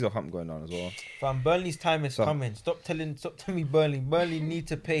 Newcastle- I can see Southampton going down as well. Fam, Burnley's time is So- coming. Stop telling me Burnley. Burnley need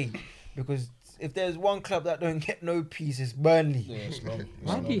to pay because if there's one club that don't get no peace, it's Burnley. Yeah, it's long.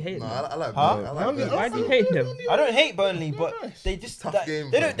 Why do you hate No, them? I like Huh? Burnley. I like Burnley. Why do you hate them? I don't hate Burnley, but nice. they just Tough like,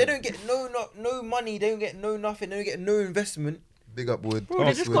 game, they Burnley. don't get no money. They don't get no nothing. They don't get no investment. Big up Wood. Bro,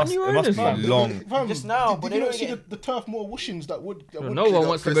 they just got new It must owners, be fam. long. Fam, Just now, did but you they not don't see get- the turf more washings that would. No one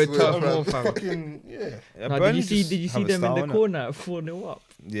wants to go Chris turf Wood, more, fam. fam. Fucking yeah. Yeah, No, Burnley did you just see have a them in style, the innit? corner at 4-0 up?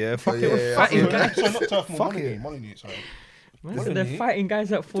 Yeah, Oh, yeah, were yeah, fighting, I saw guys. that. So not turf more. Fuck Molyneux, it. Molyneux, sorry. Man, What so do they're you- fighting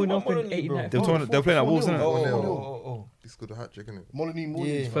guys at 4-0 up in Molyneux, 8 bro. nights. They were playing at Wolves, innit? Oh, 4-0. oh. He scored a hat trick, innit? Molyneux,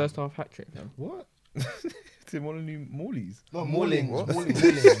 Molyneux. Yeah. fam. First half hat trick, fam. What? Tim Molyneux Morleys. No, Morlings, Morlings. What?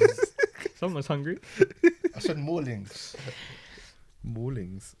 Morlings. Someone's hungry. I said Morlings.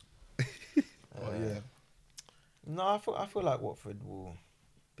 Morlings. Oh yeah. No, I feel like Watford will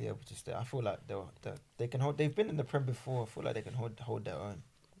be able to stay. I feel like they can hold. They've been in the Prem before. I feel like they can hold their own.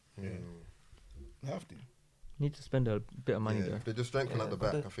 They have to. Need to spend a bit of money Yeah, though. if they just strengthen Yeah, at the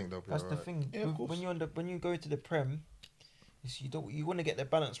but back, the- I think they'll be That's the alright. thing. Yeah, of When course. when you go to the Prem, you want to get the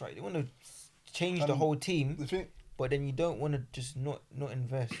balance right. You want to change the And whole team, The thing, but then you don't want to just not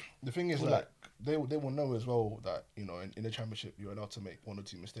invest. the thing is, Well, like they will know as well that in the championship you're allowed to make one or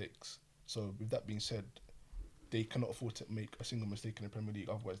two mistakes. So with that being said, they cannot afford to make a single mistake in the Premier League.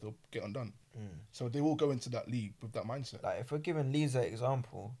 Otherwise, they'll get undone. So they will go into that league with that mindset. Like if we're giving Leeds an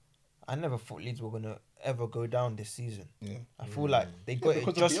example, I never thought Leeds were gonna ever go down this season. Yeah. I feel like they got it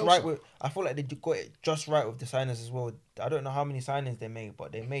because of just Bielsa. right with. I feel like they got it just right with the signings as well. I don't know how many signings they made,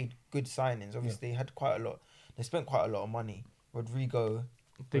 but they made good signings. Obviously, they had quite a lot. They spent quite a lot of money. Rodrigo.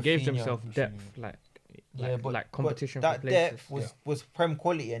 They gave Rafinha. themselves depth, like competition. But that for places. depth was prem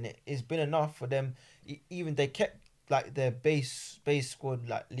quality, and it's been enough for them. Even they kept like their base squad,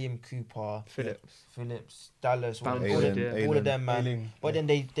 like Liam Cooper, Phillips, Dallas, all of them, man. Ayling, But then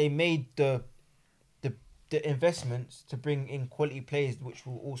they made the investments to bring in quality players, which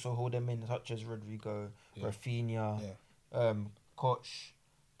will also hold them in, such as Rodrigo, Rafinha, Koch,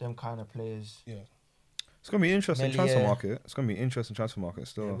 them kind of players. Yeah. It's gonna be interesting Meslier. transfer market. It's gonna be interesting transfer market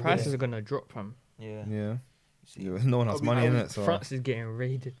still. Prices are gonna drop, fam. Yeah. Yeah. See, No one has money in it, so France is getting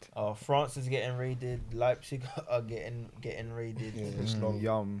raided. France is getting raided. Leipzig are getting raided. Yeah, it's long.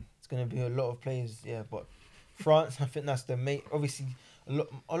 yum. It's gonna be a lot of players, yeah. But France, I think that's the main. Obviously,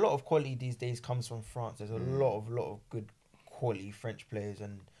 a lot of quality these days comes from France. There's a lot of good quality French players,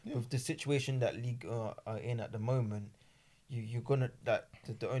 and with the situation that league are in at the moment, you're gonna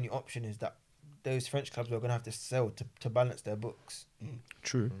the only option is that those French clubs are gonna have to sell to balance their books.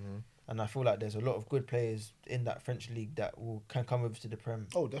 True. And I feel like there's a lot of good players in that French league that can come over to the Prem.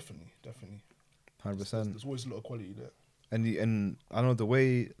 Oh, definitely. 100%. There's always a lot of quality there. And I know the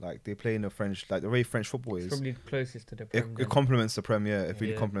way like they play in the French, like the way French football is. Probably the closest to the It, Prem. it complements the Prem, yeah. It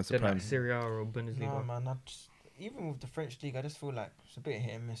really complements the They're Prem. like Serie A or Bundesliga. No, man. Even with the French league, I just feel like it's a bit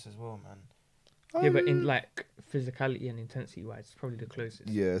hit and miss as well, man. Yeah, but in like physicality and intensity wise, it's probably the closest.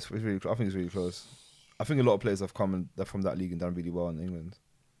 Yeah, it's really. I think it's really close. I think a lot of players have come they're from that league and done really well in England.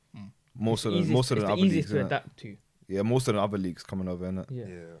 Most of the other easiest leagues, to innit? adapt to. Yeah, most of the other leagues coming over, innit? Yeah.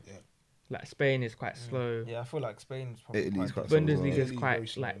 Yeah. Like Spain is quite slow. Yeah, I feel like Spain's probably Italy's quite quite good. slow as well. Bundesliga is Italy's very quite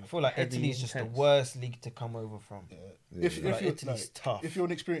slow. like. I feel like heavy, Italy's just the intense. worst league to come over from. Yeah. Yeah. If Like, you're Italy's like, tough. if you're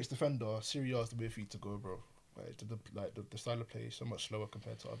an experienced defender, Serie A is the way for you to go, bro. The style of play is so much slower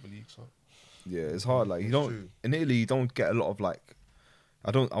compared to other leagues. So Yeah, it's hard. Like you It's don't true. in Italy, you don't get a lot of like. I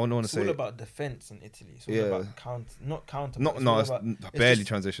don't want to It's say all about defense in Italy. It's all Yeah. about not counter. not. but No, all it's about- barely just-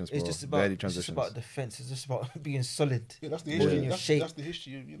 transitions, bro. It's just about. barely It's just transitions. about defense. It's just about being solid. yeah, that's the Holding history. your That's, shape. that's the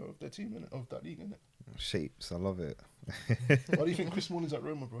history, of their team, innit? Of that league, innit? Shapes, I love it. Why do you think Chris Smalling's at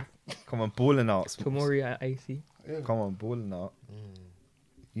Roma, bro? Come on, balling out. Tomori at AC. Yeah. Come on, balling out.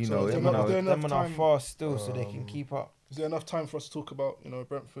 You So know is it. there man, not- I- is there enough Them are time- fast still, so they can keep up. Is there enough time for us to talk about,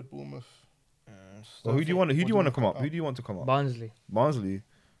 Brentford, Bournemouth? Well, who do you want? Who do you want to come up? up? Who do you want to come up? Barnsley. Barnsley.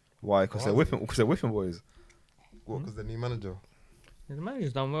 Why? Because they're whipping. Because they're whipping boys. What? Because the new manager, Yeah, the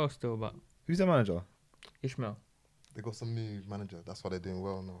manager's done well still, but Who's their manager? Ishmael. they got some new manager. That's why they're doing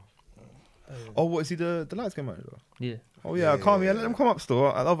well now. Oh, what is he? The light skin manager. Yeah. Oh yeah, Yeah, calm. Yeah, yeah, let them yeah. come up still.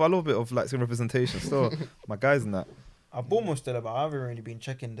 I love a bit of light skin representation still. My guys in that. Bournemouth still about. I haven't really been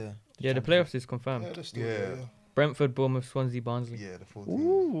checking the. Yeah, the playoffs is confirmed. Yeah, they're still Yeah. there, yeah. Brentford, Bournemouth, Swansea, Barnsley. Yeah, the 14.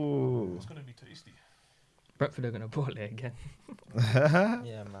 Ooh. It's going to be tasty. Brentford are gonna ball it again.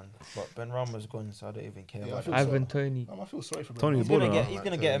 Yeah, man. But Ben Rama's gone, so I don't even care Yeah, I about feel it. Ivan sorry. Tony. I feel sorry for Tony Brentford. He's gonna baller. get. He's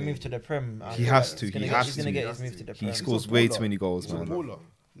gonna get a move to the Prem. He has to, He's gonna he get- has He's gonna to. get his move to the He Prem. scores a way baller. too many goals, He's a man. baller.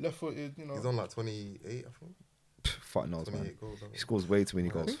 Left-footed, He's on like 28, I think. Fuck knows, man. 28 goals. I He think. scores way too many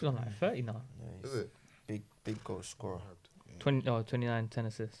I think goals. he's on like 30 now. Yeah, Is he's it? big goal scorer. 29, 10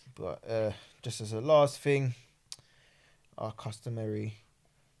 assists. But just as a last thing, our customary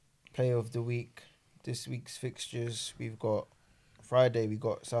player of the week. This week's fixtures, we've got Friday, we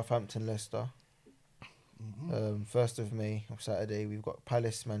got Southampton, Leicester. 1st of May, of Saturday, we've got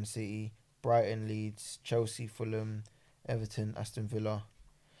Palace, Man City, Brighton, Leeds, Chelsea, Fulham, Everton, Aston Villa.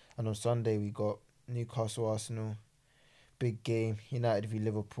 And on Sunday, we got Newcastle, Arsenal. Big game, United v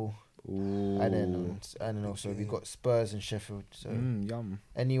Liverpool. Ooh. And then also we got Spurs and Sheffield. So Yum.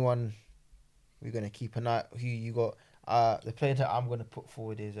 anyone we're gonna keep an eye. Who you got? The player that I'm gonna put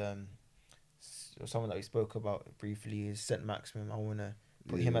forward is someone that we spoke about briefly is St. Maximin. I wanna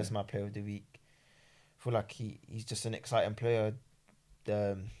put him Yeah. as my player of the week. I feel like he's just an exciting player,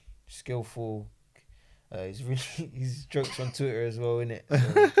 skillful. He's jokes on Twitter as well, innit?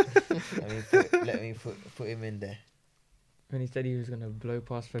 So, let me put him in there. When he said he was gonna blow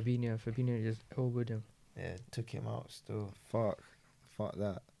past Fabinho, Fabinho just elbowed him. Yeah, took him out still. Fuck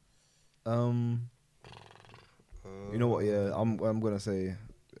that. You know what? Yeah, I'm gonna say,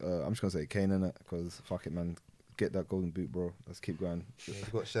 I'm just gonna say Kane in it because fuck it, man. Get that golden boot, bro. Let's keep going. Yeah, you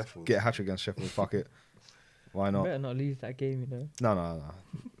got Sheffield. Get a hat trick against Sheffield. Fuck it. Why not? Better not lose that game, you know. No.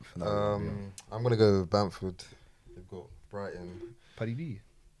 I'm gonna go with Bamford. They've got Brighton. Paddy B.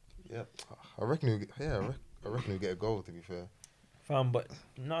 Yeah, I reckon. I reckon he'll get a goal, to be fair. Fam, but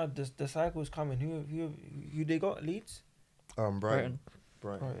no, the cycle's coming. Who they got? Leeds? Brighton.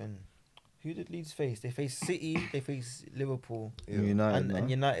 Brighton. Who did Leeds face? They face City. They face Liverpool. Yeah. United. And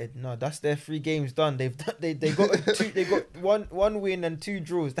United. No, that's their 3 games done. They got they got one win and 2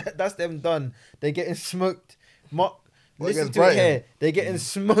 draws. That's them done. They're getting smoked. Listen against to Brighton? it here. They're getting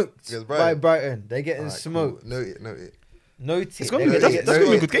smoked Against by Brighton? Brighton. They're getting Alright, smoked. cool. Note it. Note it. It's gonna They're be, gonna that's get gonna be a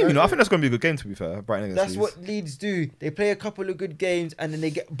smoked. good game, you know. I think that's gonna be a good game, to be fair. Brighton against That's Leeds. what Leeds do. They play a couple of good games and then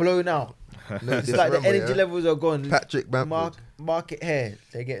they get blown out. No, It's just like the remember, energy levels are gone. Patrick Bamford. Mark it here.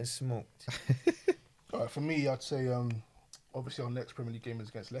 They're getting smoked. All right, for me, I'd say obviously our next Premier League game is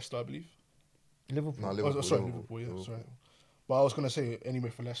against Leicester, I believe. Liverpool. No, Oh, Liverpool. sorry, Liverpool. Yeah, sorry. But I was gonna say anyway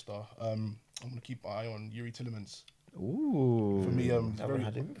for Leicester, I'm gonna keep my eye on Yuri Tillemans. Ooh. For me, I haven't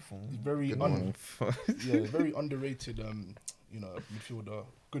had him before. very Good very underrated. Midfielder,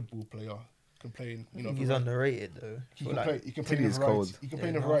 good ball player. Can play in, I think he's underrated though. He can play. He can play in a He's variety. cold. He can play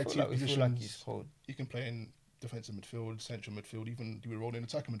in a I variety feel of like we feel positions. like he's cold. He can play in defensive midfield, central midfield, even do a role in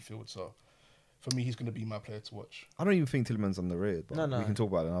attacking midfield. So, for me, he's going to be my player to watch. I don't even think Tillemans underrated, but No. we can talk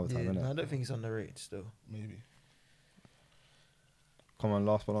about it another Yeah, time, innit? no, I don't think he's underrated still. Maybe. Come on,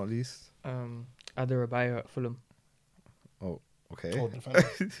 last but not least. Adebayo at Fulham. Okay. Oh, defender.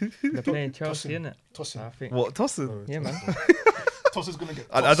 They're playing Chelsea, Toss him. innit? Toss him. I think. What, Tossin? Yeah, man. Toss is going to get.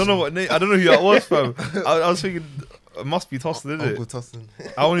 I don't know what name. I don't know who that was, fam. I was thinking it must be Tossin, isn't Uncle it? Tossin.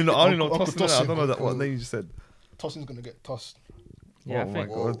 I only know Uncle Tossin. innit? I Tossin. don't know what name you just said. Tossing's going to get tossed. Yeah, Oh I my think.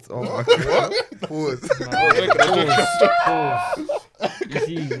 god. Oh my god. Pause. You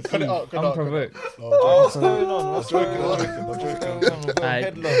see, Cut it out, cut it out. unprovoked. Oh, What's going on? What's going on? I'm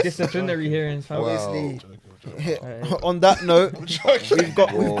joking. Like, disciplinary hearings, fam. Obviously, joking. on that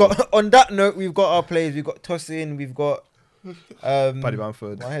note, we've got our players. We've got Tosin. We've got Paddy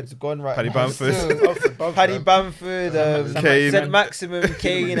Bamford. My head's gone right. Paddy now. Bamford. Paddy Bamford, Kane. St. Maximum,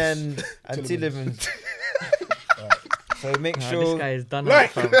 Kane, and Tillemans. So make This sure guy is done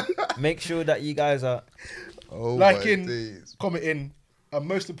Like- out, fam. make sure that you guys are Oh Liking, my days. commenting, and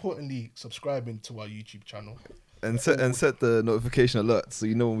most importantly, subscribing to our YouTube channel. And set the notification alert so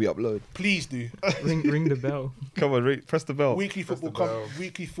you know when we upload. Please do. Ring the bell. Come on, press the bell. Weekly Press the football, bell.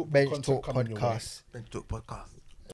 weekly football Bench content Talk coming your way. podcast. Bench Talk Podcast.